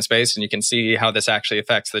leader in the space, and you can see how this actually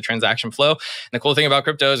affects the transaction flow. And the cool thing about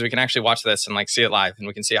crypto is we can actually watch this and like see it live, and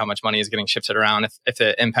we can see how much money is getting shifted around if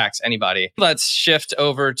it impacts anybody. Let's shift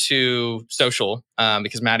over to social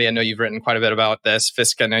because Maddie, I know you've written quite a bit about this.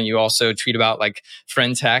 Fisk, I know you also tweet about like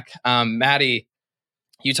friend tech. Maddie,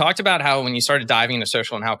 you talked about how when you started diving into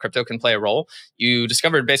social and how crypto can play a role, you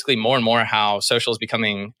discovered basically more and more how social is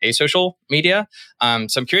becoming asocial media. So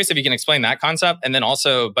I'm curious if you can explain that concept, and then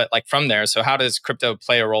also, but like from there, so how does crypto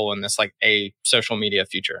play a role in this like a social media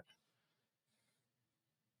future?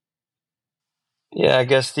 Yeah, I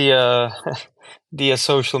guess the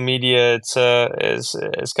social media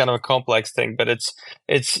is kind of a complex thing, but it's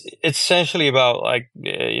essentially about like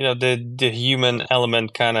the human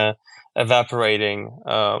element kind of evaporating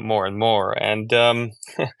more and more, and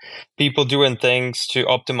people doing things to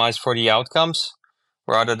optimize for the outcomes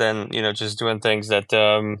rather than just doing things that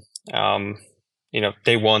um,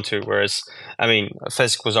 they want to. Whereas, I mean,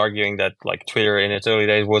 Fisk was arguing that like Twitter in its early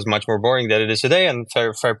days was much more boring than it is today, and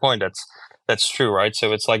fair point. That's true, right?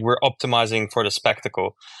 So it's like we're optimizing for the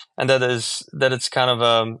spectacle, and that it's kind of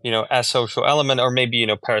a asocial element, or maybe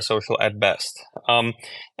parasocial at best.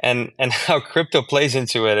 And how crypto plays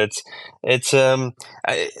into it, it's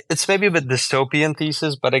maybe a bit dystopian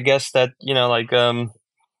thesis, but I guess that like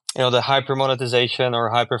the hyper monetization or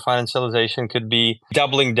hyper financialization could be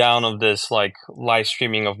doubling down of this like live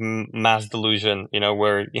streaming of mass delusion,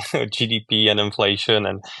 where GDP and inflation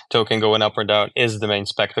and token going up or down is the main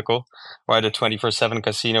spectacle, right? A 24/7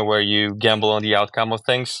 casino where you gamble on the outcome of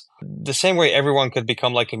things. The same way everyone could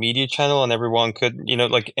become like a media channel, and everyone could,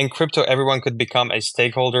 like in crypto, everyone could become a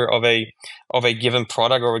stakeholder of a given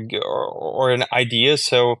product or an idea.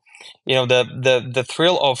 So the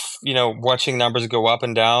thrill of watching numbers go up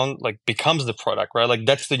and down like becomes the product, right? Like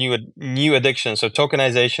that's the new addiction. So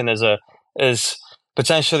tokenization is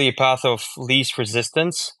potentially a path of least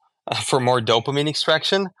resistance for more dopamine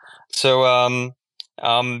extraction. So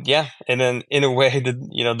yeah, and then in a way that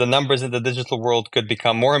the numbers in the digital world could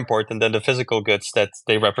become more important than the physical goods that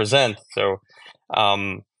they represent. So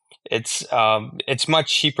um it's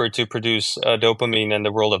much cheaper to produce dopamine in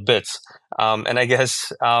the world of bits. And I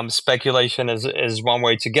guess speculation is one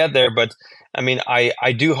way to get there, but I mean,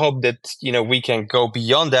 I do hope that we can go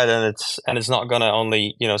beyond that, and it's not going to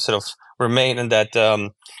only sort of remain in that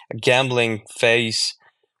gambling phase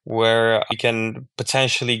where we can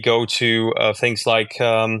potentially go to things like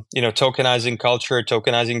tokenizing culture,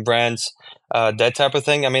 tokenizing brands, that type of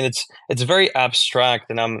thing. I mean, it's very abstract,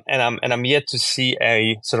 and I'm yet to see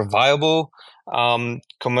a sort of viable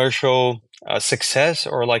commercial success,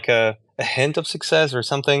 or like a hint of success or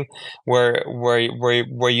something where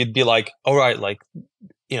you'd be like, all right, like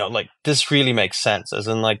like this really makes sense, as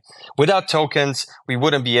in like without tokens we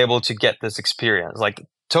wouldn't be able to get this experience. Like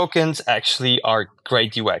tokens actually are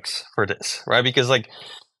great UX for this, right? Because like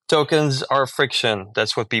tokens are friction,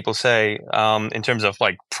 that's what people say, in terms of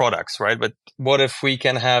like products, right? But what if we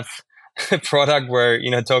can have a product where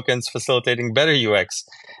tokens facilitating better UX?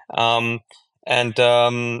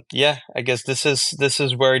 Yeah, I guess this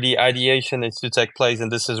is where the ideation needs to take place, and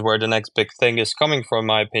this is where the next big thing is coming from.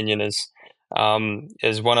 My opinion is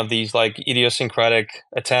one of these like idiosyncratic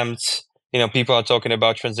attempts. People are talking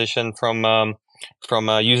about transition from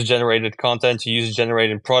user generated content to user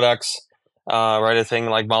generated products. right? I think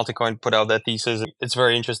like Multicoin put out that thesis. It's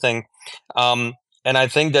very interesting. And I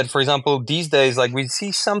think that, for example, these days, like we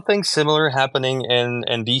see something similar happening in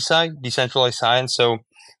DeSci, decentralized science. So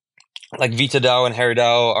like VitaDAO and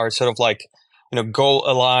HeriDAO are sort of like, goal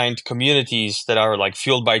aligned communities that are like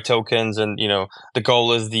fueled by tokens, and the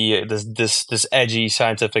goal is this edgy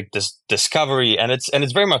scientific discovery, and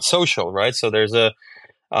it's very much social, right? So there's a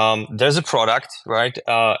product, right?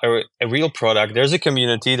 A real product. There's a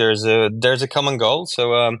community. There's a common goal.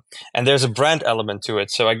 So and there's a brand element to it.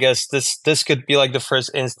 So I guess this could be like the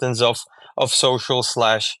first instance of social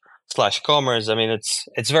slash commerce. I mean,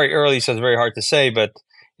 it's very early, so it's very hard to say, but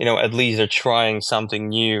at least they're trying something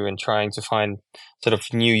new and trying to find sort of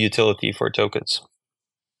new utility for tokens.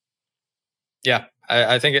 Yeah,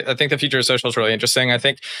 I think the future of social is really interesting. I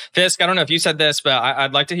think, Fisk, I don't know if you said this, but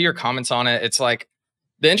I'd like to hear your comments on it. It's like,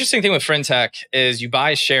 the interesting thing with FinTech is you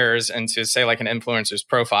buy shares into, say, like an influencer's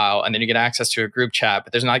profile, and then you get access to a group chat,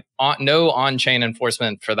 but there's no on-chain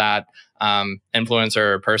enforcement for that influencer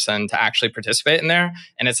or person to actually participate in there.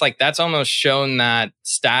 And it's like, that's almost shown that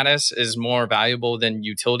status is more valuable than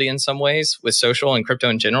utility in some ways with social and crypto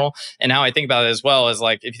in general. And how I think about it as well is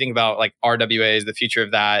like, if you think about like RWAs, the future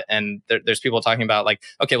of that, and there's people talking about like,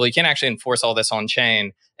 okay, well, you can't actually enforce all this on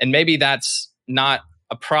chain. And maybe that's not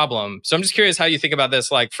a problem. So I'm just curious how you think about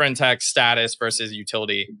this, like FinTech status versus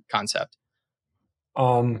utility concept.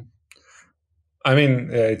 I mean,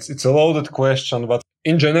 yeah, it's a loaded question, but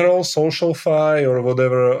in general, SocialFi or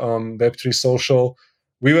whatever, Web3 social,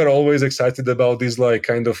 we were always excited about this like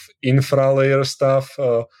kind of infra layer stuff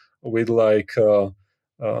with like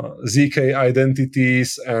ZK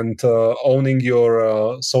identities and owning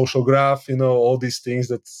your social graph, all these things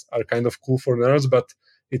that are kind of cool for nerds. But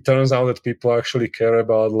it turns out that people actually care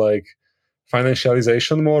about like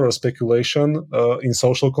financialization more or speculation in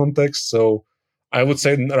social context. So I would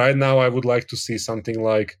say right now I would like to see something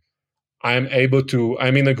like I'm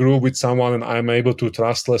in a group with someone and I'm able to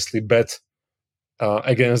trustlessly bet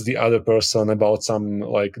against the other person about some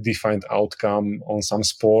like defined outcome on some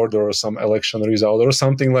sport or some election result or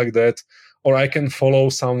something like that. Or I can follow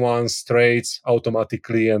someone's trades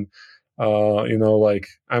automatically and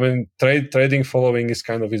trading following is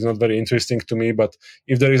not very interesting to me, but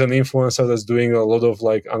if there is an influencer that's doing a lot of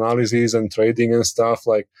like analysis and trading and stuff,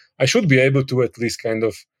 like I should be able to at least kind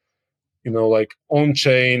of like on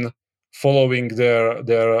chain following their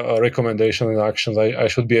recommendation and actions. I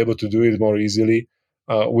should be able to do it more easily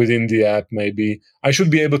within the app. Maybe I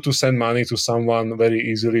should be able to send money to someone very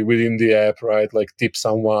easily within the app, right? Like tip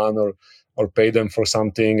someone or pay them for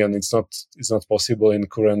something, and it's not possible in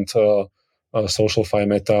current SocialFi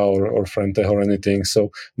meta or Frente or anything.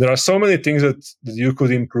 So there are so many things that you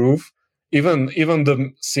could improve. Even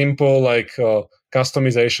the simple like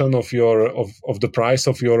customization of the price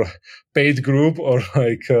of your paid group or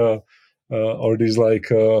like or this like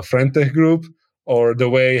Frente group, or the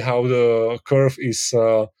way how the curve is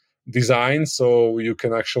designed, so you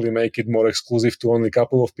can actually make it more exclusive to only a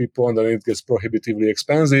couple of people, and then it gets prohibitively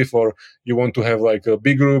expensive. Or you want to have like a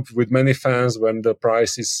big group with many fans when the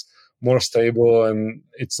price is more stable and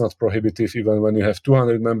it's not prohibitive even when you have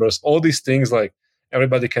 200 members. All these things, like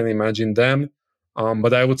everybody can imagine them,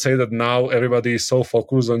 but I would say that now everybody is so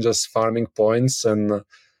focused on just farming points, and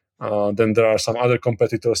then there are some other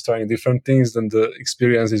competitors trying different things, then the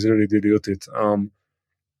experience is really diluted.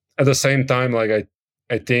 At the same time, like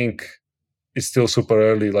I think it's still super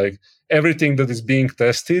early. Like everything that is being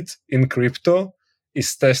tested in crypto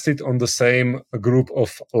is tested on the same group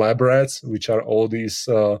of lab rats, which are all these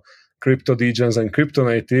crypto degens and crypto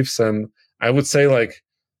natives. And I would say, like,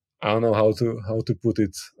 I don't know how to put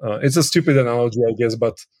it. It's a stupid analogy, I guess,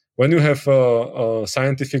 but when you have a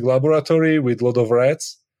scientific laboratory with a lot of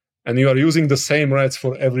rats, and you are using the same rats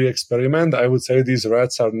for every experiment, I would say these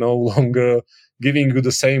rats are no longer giving you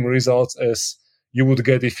the same results as you would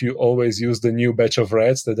get if you always use the new batch of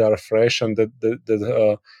rats that are fresh and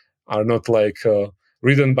that are not like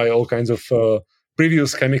ridden by all kinds of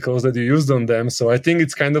previous chemicals that you used on them. So I think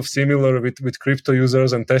it's kind of similar with crypto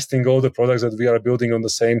users and testing all the products that we are building on the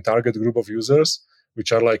same target group of users,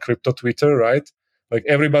 which are like crypto Twitter, right? Like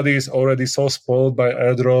everybody is already so spoiled by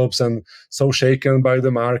airdrops and so shaken by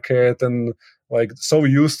the market and like so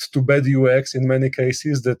used to bad UX in many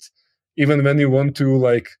cases that even when you want to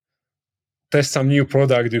like test some new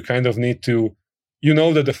product, you kind of need to,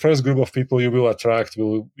 that the first group of people you will attract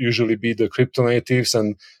will usually be the crypto natives,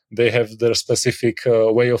 and they have their specific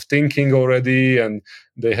way of thinking already, and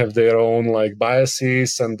they have their own like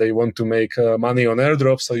biases, and they want to make money on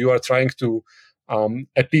airdrops. So you are trying to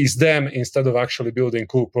appease them instead of actually building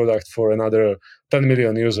cool product for another 10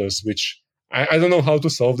 million users, which I don't know how to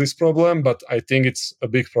solve this problem, but I think it's a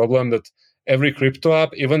big problem that every crypto app,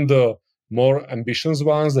 even the more ambitious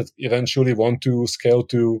ones that eventually want to scale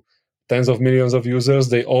to tens of millions of users,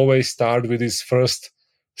 they always start with this first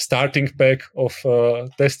starting pack of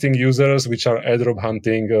testing users, which are airdrop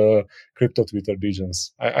hunting crypto Twitter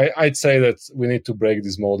degens. I'd say that we need to break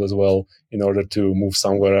this mold as well in order to move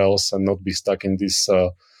somewhere else and not be stuck in this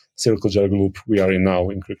circle jerk loop we are in now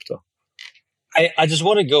in crypto. I just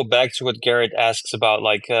want to go back to what Garrett asks about,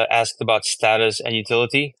 asked about status and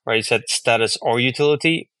utility, right? He said status or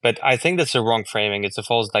utility, but I think that's a wrong framing. It's a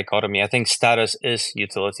false dichotomy. I think status is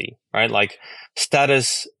utility, right? Like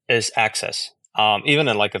status is access, even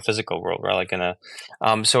in like a physical world, right? Like in a,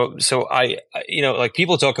 so like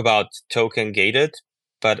people talk about token gated,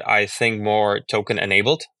 but I think more token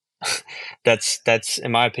enabled. That's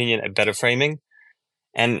in my opinion a better framing.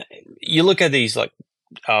 And you look at these like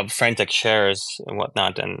frantic shares and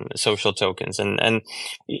whatnot and social tokens and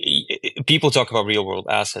people talk about real world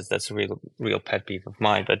assets. That's a real pet peeve of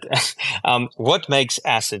mine. But what makes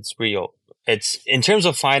assets real? It's in terms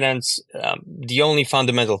of finance, the only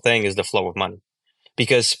fundamental thing is the flow of money,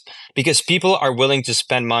 because people are willing to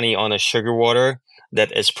spend money on a sugar water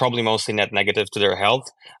that is probably mostly net negative to their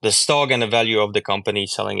health. The stock and the value of the company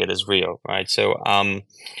selling it is real, right? So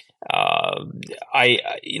I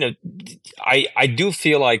do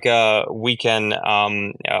feel like we can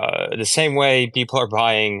the same way people are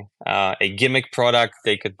buying a gimmick product,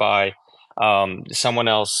 they could buy someone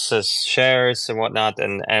else's shares and whatnot,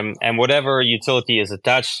 and whatever utility is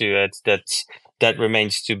attached to it, that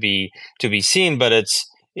remains to be seen. But it's,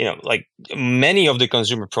 like many of the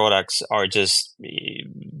consumer products are just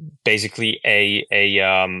basically a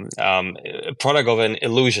product of an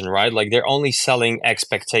illusion, right? Like they're only selling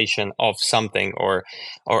expectation of something, or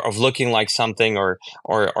of looking like something, or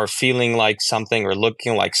feeling like something, or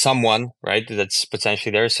looking like someone, right? That's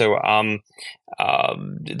potentially there. So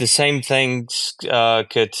the same things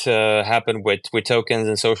could happen with tokens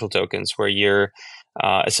and social tokens, where you're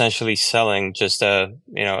essentially selling just a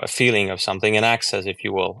feeling of something, an access, if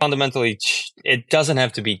you will. Fundamentally, it doesn't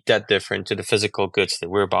have to be that different to the physical goods that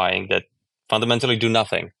we're buying that fundamentally do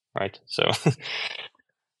nothing, right? So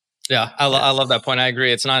yeah, I love that point. I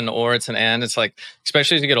agree. It's not an or, it's an and. It's like,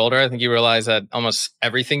 especially as you get older, I think you realize that almost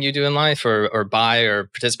everything you do in life or buy or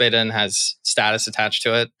participate in has status attached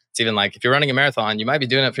to it. It's even like if you're running a marathon, you might be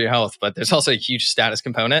doing it for your health, but there's also a huge status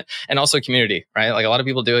component, and also community, right? Like a lot of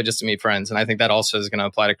people do it just to meet friends. And I think that also is going to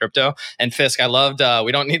apply to crypto. And Fisk, I loved,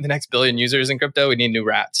 we don't need the next billion users in crypto. We need new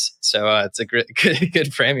rats. So it's a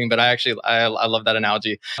good framing, but I love that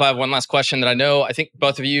analogy. I have one last question that I think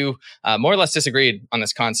both of you more or less disagreed on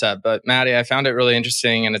this concept, but Matti, I found it really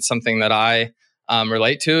interesting, and it's something that I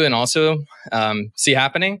relate to and also see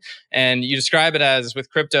happening. And you describe it as, with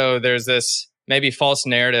crypto, there's this maybe false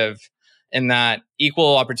narrative in that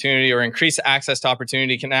equal opportunity or increased access to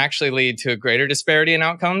opportunity can actually lead to a greater disparity in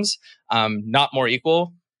outcomes, not more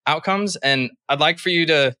equal outcomes. And I'd like for you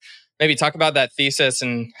to maybe talk about that thesis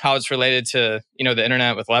and how it's related to, the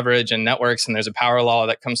internet with leverage and networks, and there's a power law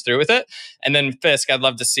that comes through with it. And then Fisk, I'd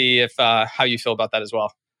love to see if how you feel about that as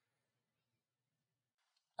well.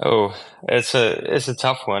 Oh, it's a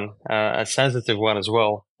tough one, a sensitive one as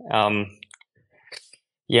well.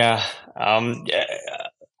 Yeah,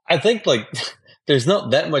 I think like there's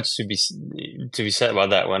not that much to be said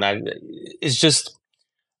about that one. It's just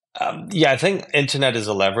I think internet is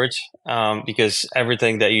a leverage, because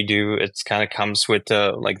everything that you do, it's kind of comes with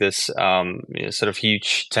like this sort of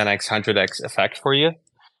huge 10x 100x effect for you.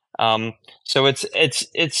 So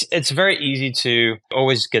it's very easy to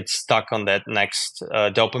always get stuck on that next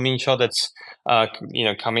dopamine shot that's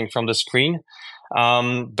coming from the screen.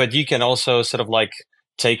 But you can also sort of like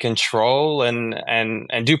take control and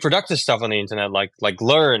do productive stuff on the internet, like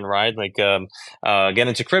learn, right? Like get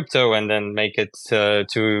into crypto and then make it to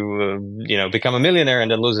become a millionaire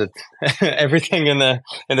and then lose it everything in the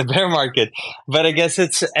bear market. But I guess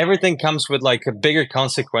it's everything comes with like bigger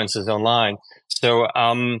consequences online. So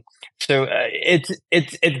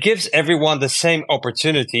it gives everyone the same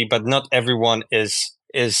opportunity, but not everyone is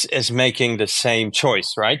making the same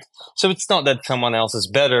choice, right? So it's not that someone else is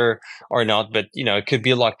better or not, but it could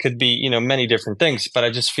be luck, could be many different things. But I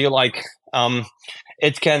just feel like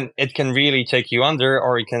it can really take you under,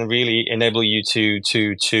 or it can really enable you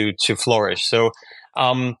to flourish. So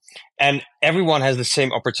and everyone has the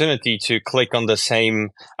same opportunity to click on the same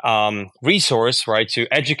resource, right? To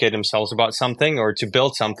educate themselves about something, or to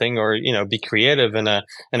build something, or be creative in a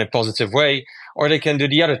positive way. Or they can do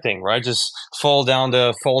the other thing, right? Just fall down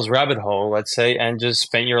the false rabbit hole, let's say, and just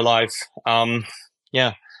spend your life,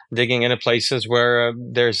 digging into places where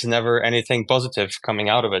there's never anything positive coming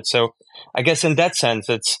out of it. So I guess in that sense,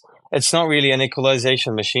 it's not really an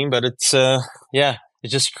equalization machine, but it's it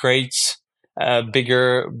just creates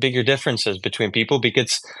bigger differences between people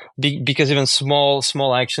because even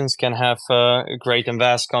small actions can have great and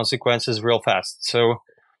vast consequences real fast. So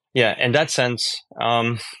yeah, in that sense,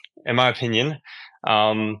 in my opinion,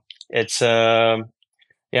 it's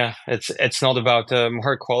it's not about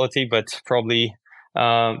more quality, but probably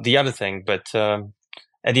the other thing. But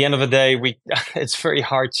at the end of the day, it's very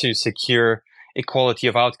hard to secure equality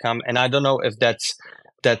of outcome, and I don't know if that's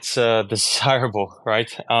desirable,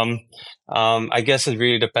 right? I guess it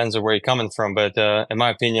really depends on where you're coming from, but in my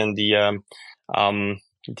opinion, the um,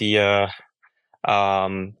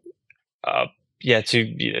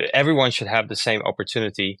 everyone should have the same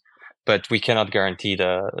opportunity, but we cannot guarantee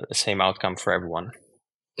the same outcome for everyone.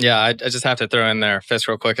 Yeah, I just have to throw in there, Fisk,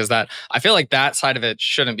 real quick, is that I feel like that side of it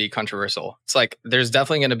shouldn't be controversial. It's like there's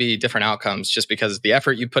definitely going to be different outcomes just because of the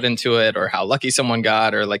effort you put into it or how lucky someone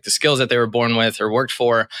got or like the skills that they were born with or worked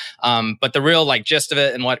for. But the real like gist of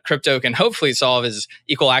it and what crypto can hopefully solve is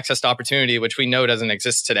equal access to opportunity, which we know doesn't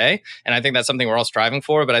exist today. And I think that's something we're all striving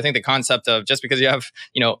for. But I think the concept of just because you have,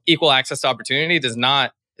 equal access to opportunity is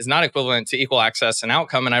not equivalent to equal access and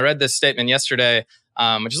outcome. And I read this statement yesterday,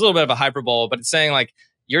 which is a little bit of a hyperbole, but it's saying like,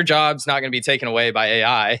 your job's not going to be taken away by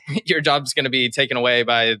AI. Your job's going to be taken away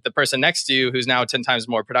by the person next to you who's now 10 times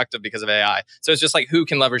more productive because of AI. So it's just like who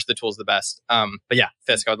can leverage the tools the best. But yeah,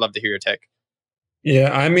 Fisk, I would love to hear your take.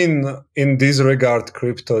 Yeah, I mean, in this regard,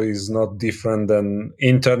 crypto is not different than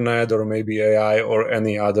internet or maybe AI or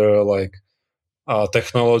any other like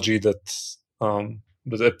technology that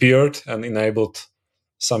appeared and enabled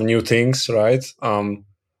some new things, right?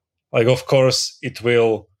 Like, of course, it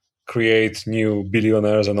will create new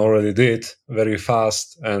billionaires and already did very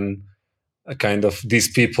fast. And kind of these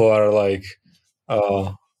people are like,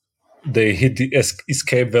 they hit the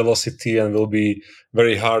escape velocity and will be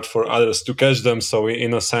very hard for others to catch them. So,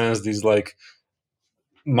 in a sense, these like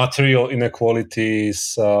material inequality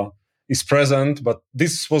is present, but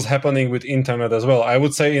this was happening with internet as well. I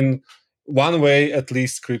would say in one way, at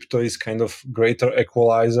least, crypto is kind of greater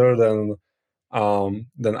equalizer than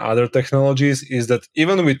other technologies. Is that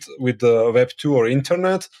even with the Web 2 or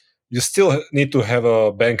internet, you still need to have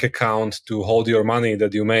a bank account to hold your money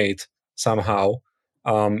that you made somehow.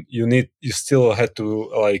 You still had to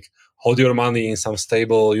like hold your money in some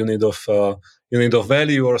stable unit of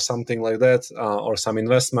value or something like that, or some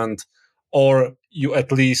investment, or you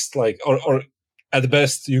at least like or at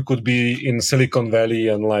best you could be in Silicon Valley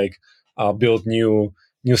and like build new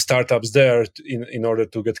startups there in order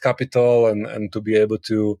to get capital and to be able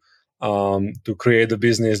to create a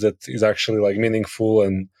business that is actually like meaningful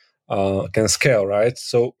and can scale, right?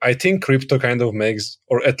 So I think crypto kind of makes,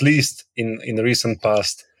 or at least in the recent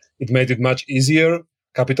past, it made it much easier.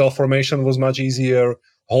 Capital formation was much easier.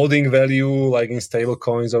 Holding value, like in stable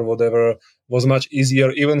coins or whatever, was much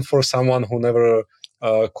easier, even for someone who never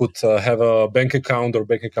could have a bank account or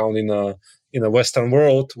bank account in a Western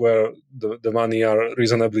world where the money are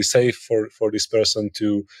reasonably safe for this person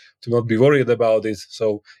to not be worried about it.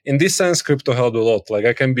 So in this sense, crypto helped a lot. Like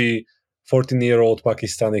I can be 14-year-old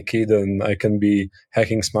Pakistani kid and I can be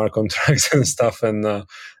hacking smart contracts and stuff, and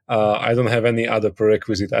I don't have any other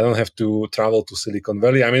prerequisite. I don't have to travel to Silicon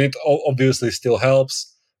Valley. I mean, it obviously still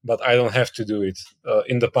helps, but I don't have to do it.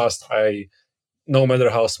 In the past, no matter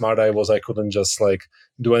how smart I was, I couldn't just like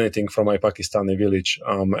do anything from my Pakistani village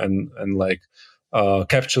and like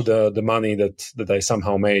capture the money that I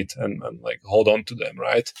somehow made and like hold on to them,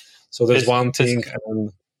 right? So that's one thing.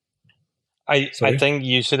 And I think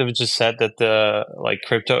you should have just said that the like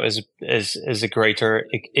crypto is a greater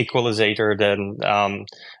equalizer than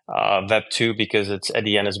Web 2 because it's at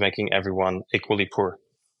the end is making everyone equally poor.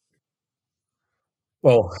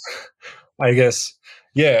 Well, I guess.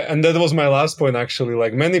 Yeah, and that was my last point actually.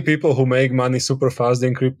 Like many people who make money super fast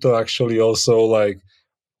in crypto actually also like,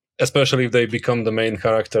 especially if they become the main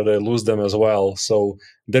character, they lose them as well. So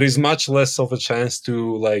there is much less of a chance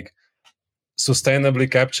to like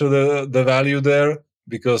sustainably capture the value there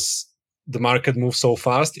because the market moves so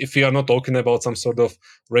fast. If you are not talking about some sort of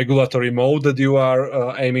regulatory mode that you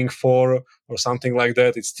are aiming for or something like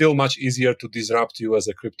that, it's still much easier to disrupt you as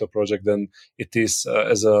a crypto project than it is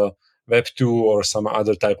as a Web 2 or some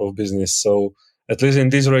other type of business. So at least in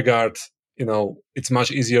this regard, it's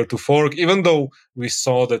much easier to fork, even though we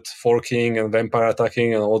saw that forking and vampire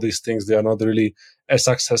attacking and all these things, they are not really as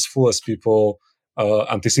successful as people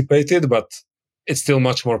anticipated, but it's still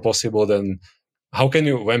much more possible than how can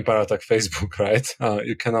you vampire attack Facebook, right?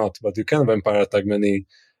 You cannot, but you can vampire attack many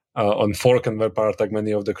on fork and were part like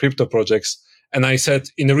many of the crypto projects. And I said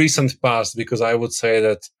in the recent past, because I would say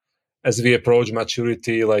that as we approach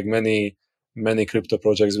maturity, like many crypto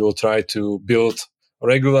projects will try to build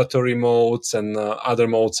regulatory modes and other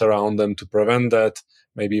modes around them to prevent that.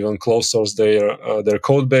 Maybe even closed source their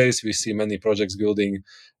code base. We see many projects building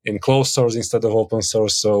in closed source instead of open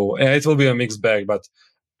source. So it will be a mixed bag. But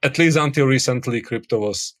at least until recently, crypto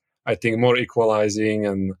was, I think, more equalizing,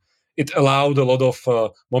 and it allowed a lot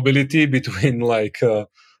of mobility between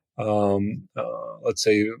let's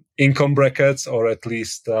say income brackets, or at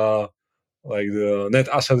least like the net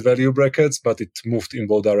asset value brackets, but it moved in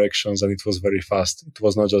both directions and it was very fast. It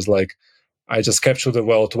was not just like I just captured the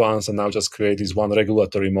wealth once and now just create this one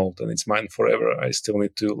regulatory mode and it's mine forever. I still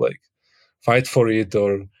need to like fight for it,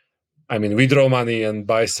 or withdraw money and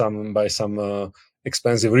buy some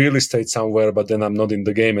expensive real estate somewhere, but then I'm not in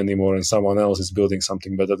the game anymore and someone else is building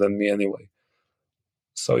something better than me anyway.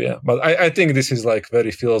 So yeah, but I think this is like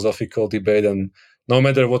very philosophical debate, and no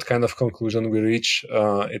matter what kind of conclusion we reach,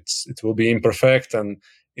 it will be imperfect, and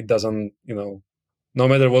it doesn't, no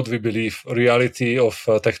matter what we believe, reality of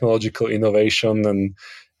technological innovation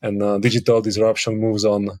and digital disruption moves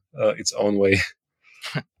on its own way.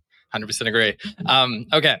 100% agree.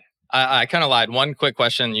 Okay. I kind of lied. One quick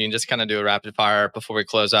question. You can just kind of do a rapid fire before we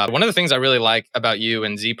close out. One of the things I really like about you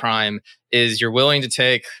and Z Prime is you're willing to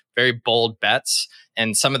take very bold bets.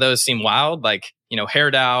 And some of those seem wild, like,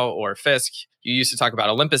 Hair DAO or Fisk. You used to talk about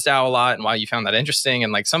Olympus DAO a lot and why you found that interesting.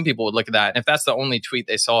 And like some people would look at that. And if that's the only tweet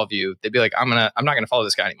they saw of you, they'd be like, I'm not going to follow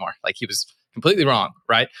this guy anymore. Like he was completely wrong.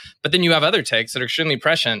 Right. But then you have other takes that are extremely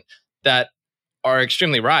prescient that are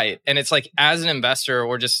extremely right. And it's like, as an investor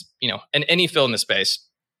or just, in any field in the space,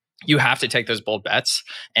 you have to take those bold bets.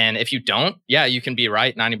 And if you don't, yeah, you can be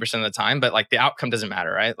right 90% of the time, but like the outcome doesn't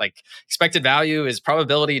matter, right? Like expected value is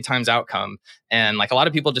probability times outcome. And like a lot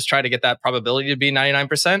of people just try to get that probability to be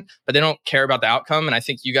 99%, but they don't care about the outcome. And I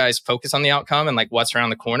think you guys focus on the outcome and like what's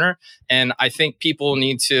around the corner. And I think people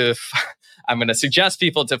need to, I'm going to suggest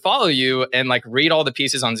people to follow you and like read all the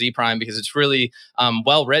pieces on Z Prime, because it's really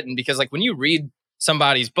well written. Because like when you read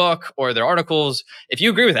somebody's book or their articles, if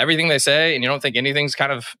you agree with everything they say and you don't think anything's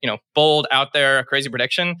kind of, bold out there, crazy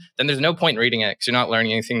prediction, then there's no point in reading it because you're not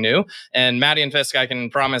learning anything new. And Matti and Fisk, I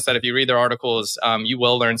can promise that if you read their articles, you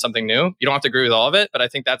will learn something new. You don't have to agree with all of it, but I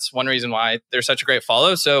think that's one reason why they're such a great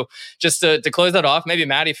follow. So just to close that off, maybe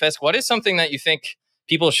Matti, Fisk, what is something that you think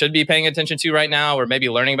people should be paying attention to right now, or maybe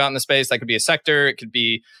learning about in the space? That could be a sector. It could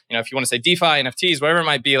be, if you want to say DeFi, NFTs, whatever it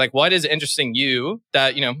might be. Like, what is interesting you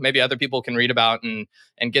that, maybe other people can read about and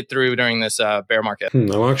get through during this bear market?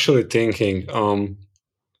 I'm actually thinking,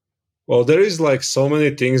 well, there is like so many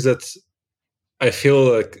things that I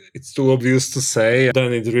feel like it's too obvious to say.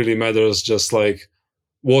 Then it really matters just like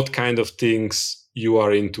what kind of things you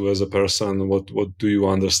are into as a person. What do you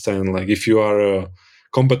understand? Like if you are a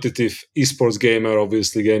competitive esports gamer,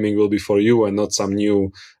 obviously gaming will be for you and not some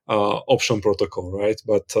new option protocol, right?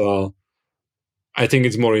 But I think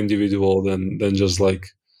it's more individual than just like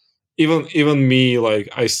even me. Like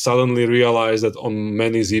I suddenly realized that on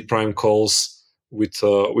many Z Prime calls with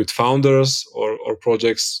founders or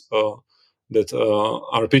projects that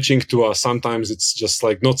are pitching to us, sometimes it's just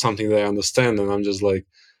like not something they understand, and I'm just like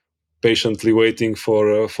patiently waiting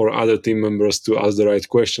for other team members to ask the right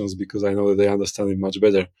questions because I know that they understand it much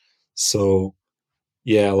better. So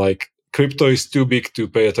yeah, like crypto is too big to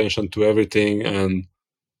pay attention to everything, and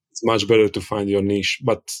it's much better to find your niche.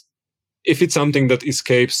 But if it's something that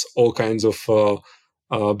escapes all kinds of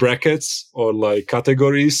brackets or like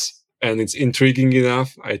categories and it's intriguing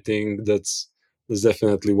enough, I think that's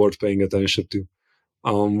definitely worth paying attention to.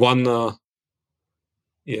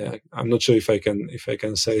 Yeah, I'm not sure if I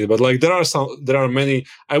can say it, but like there are many.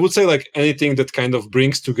 I would say like anything that kind of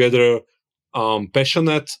brings together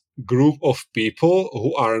passionate group of people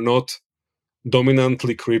who are not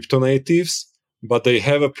dominantly crypto natives, but they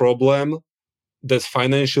have a problem that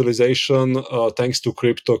financialization thanks to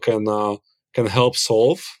crypto can help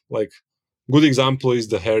solve. Like good example is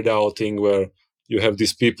the Hair DAO thing, where you have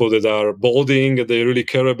these people that are bolding and they really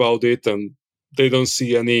care about it, and they don't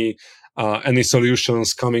see any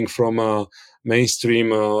solutions coming from mainstream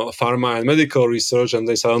pharma and medical research, and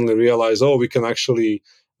they suddenly realize, oh, we can actually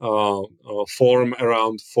form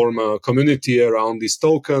a community around this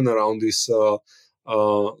token, around this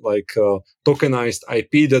tokenized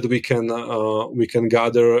IP that we can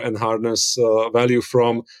gather and harness value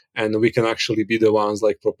from, and we can actually be the ones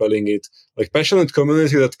like propelling it. Like passionate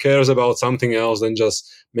community that cares about something else than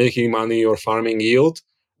just making money or farming yield,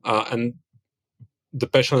 and the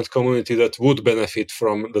passionate community that would benefit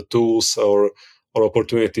from the tools or or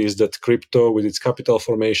opportunities that crypto, with its capital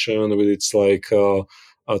formation, with its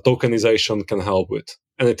tokenization, can help with.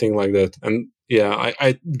 Anything like that. And yeah,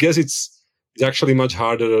 I guess it's actually much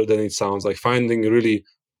harder than it sounds. Like finding really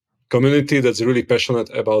community that's really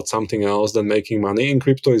passionate about something else than making money in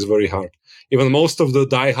crypto is very hard. Even most of the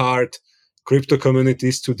diehard crypto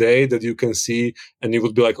communities today that you can see, and you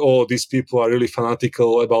would be like, oh, these people are really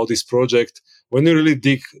fanatical about this project. When you really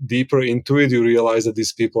dig deeper into it, you realize that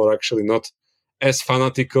these people are actually not as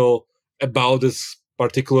fanatical about this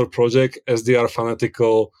particular project as they are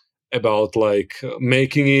fanatical about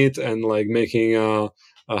making it and making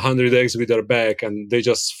 100x with their back, and they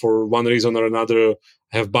just for one reason or another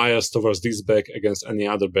have bias towards this back against any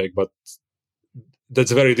other back. But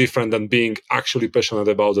that's very different than being actually passionate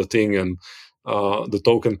about the thing, and the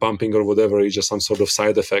token pumping or whatever is just some sort of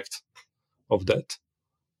side effect of that.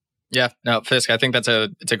 Yeah, no, Fisk, I think it's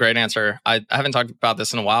a great answer. I haven't talked about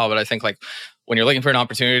this in a while, but I think when you're looking for an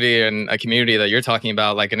opportunity and a community that you're talking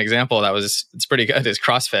about, like an example it's pretty good is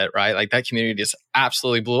CrossFit, right? Like that community just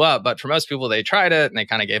absolutely blew up. But for most people, they tried it and they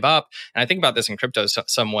kind of gave up. And I think about this in crypto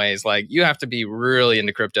some ways, like you have to be really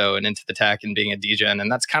into crypto and into the tech and being a degen. And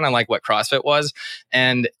that's kind of like what CrossFit was.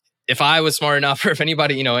 And if I was smart enough, or if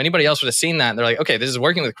anybody else would have seen that, and they're like, okay, this is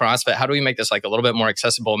working with CrossFit. How do we make this like a little bit more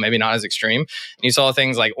accessible, maybe not as extreme? And you saw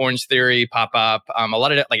things like Orange Theory pop up, a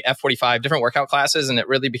lot of like F45, different workout classes. And it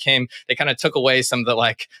really they kind of took away some of the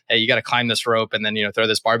like, hey, you got to climb this rope and then, throw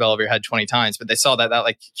this barbell over your head 20 times. But they saw that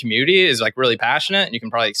like community is like really passionate and you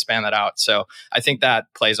can probably expand that out. So I think that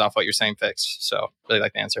plays off what you're saying, Fix. So really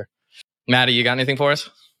like the answer. Matti, you got anything for us?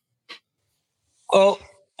 Well,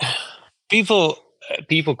 people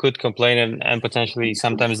could complain and potentially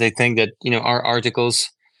sometimes they think that our articles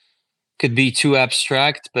could be too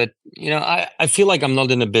abstract, but I feel like I'm not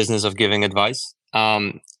in the business of giving advice,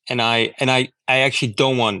 and I actually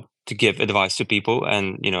don't want to give advice to people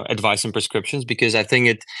and advice and prescriptions, because I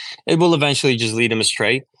think it will eventually just lead them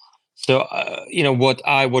astray. So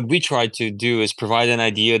what we try to do is provide an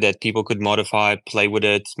idea that people could modify, play with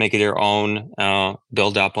it, make it their own,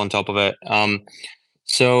 build up on top of it.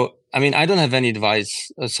 So, I mean, I don't have any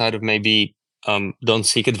advice aside of maybe don't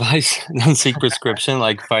seek advice, don't seek prescription,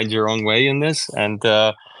 like find your own way in this. And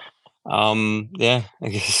yeah, I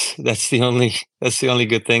guess that's the only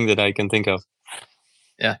good thing that I can think of.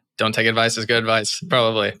 Yeah, don't take advice is good advice,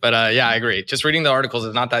 probably. But yeah, I agree. Just reading the articles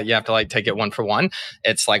is not that you have to like take it one for one.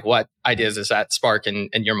 It's like what ideas does that spark in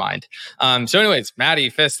your mind? So anyways, Matti,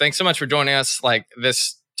 Fisk, thanks so much for joining us. Like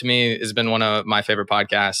this, to me, has been one of my favorite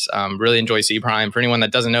podcasts. Really enjoy Z Prime. For anyone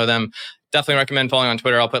that doesn't know them, definitely recommend following on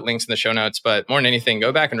Twitter. I'll put links in the show notes. But more than anything,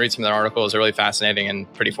 go back and read some of their articles. They're really fascinating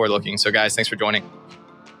and pretty forward-looking. So guys, thanks for joining.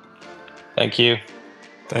 Thank you.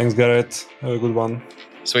 Thanks, Garrett. Have a good one.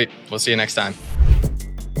 Sweet. We'll see you next time.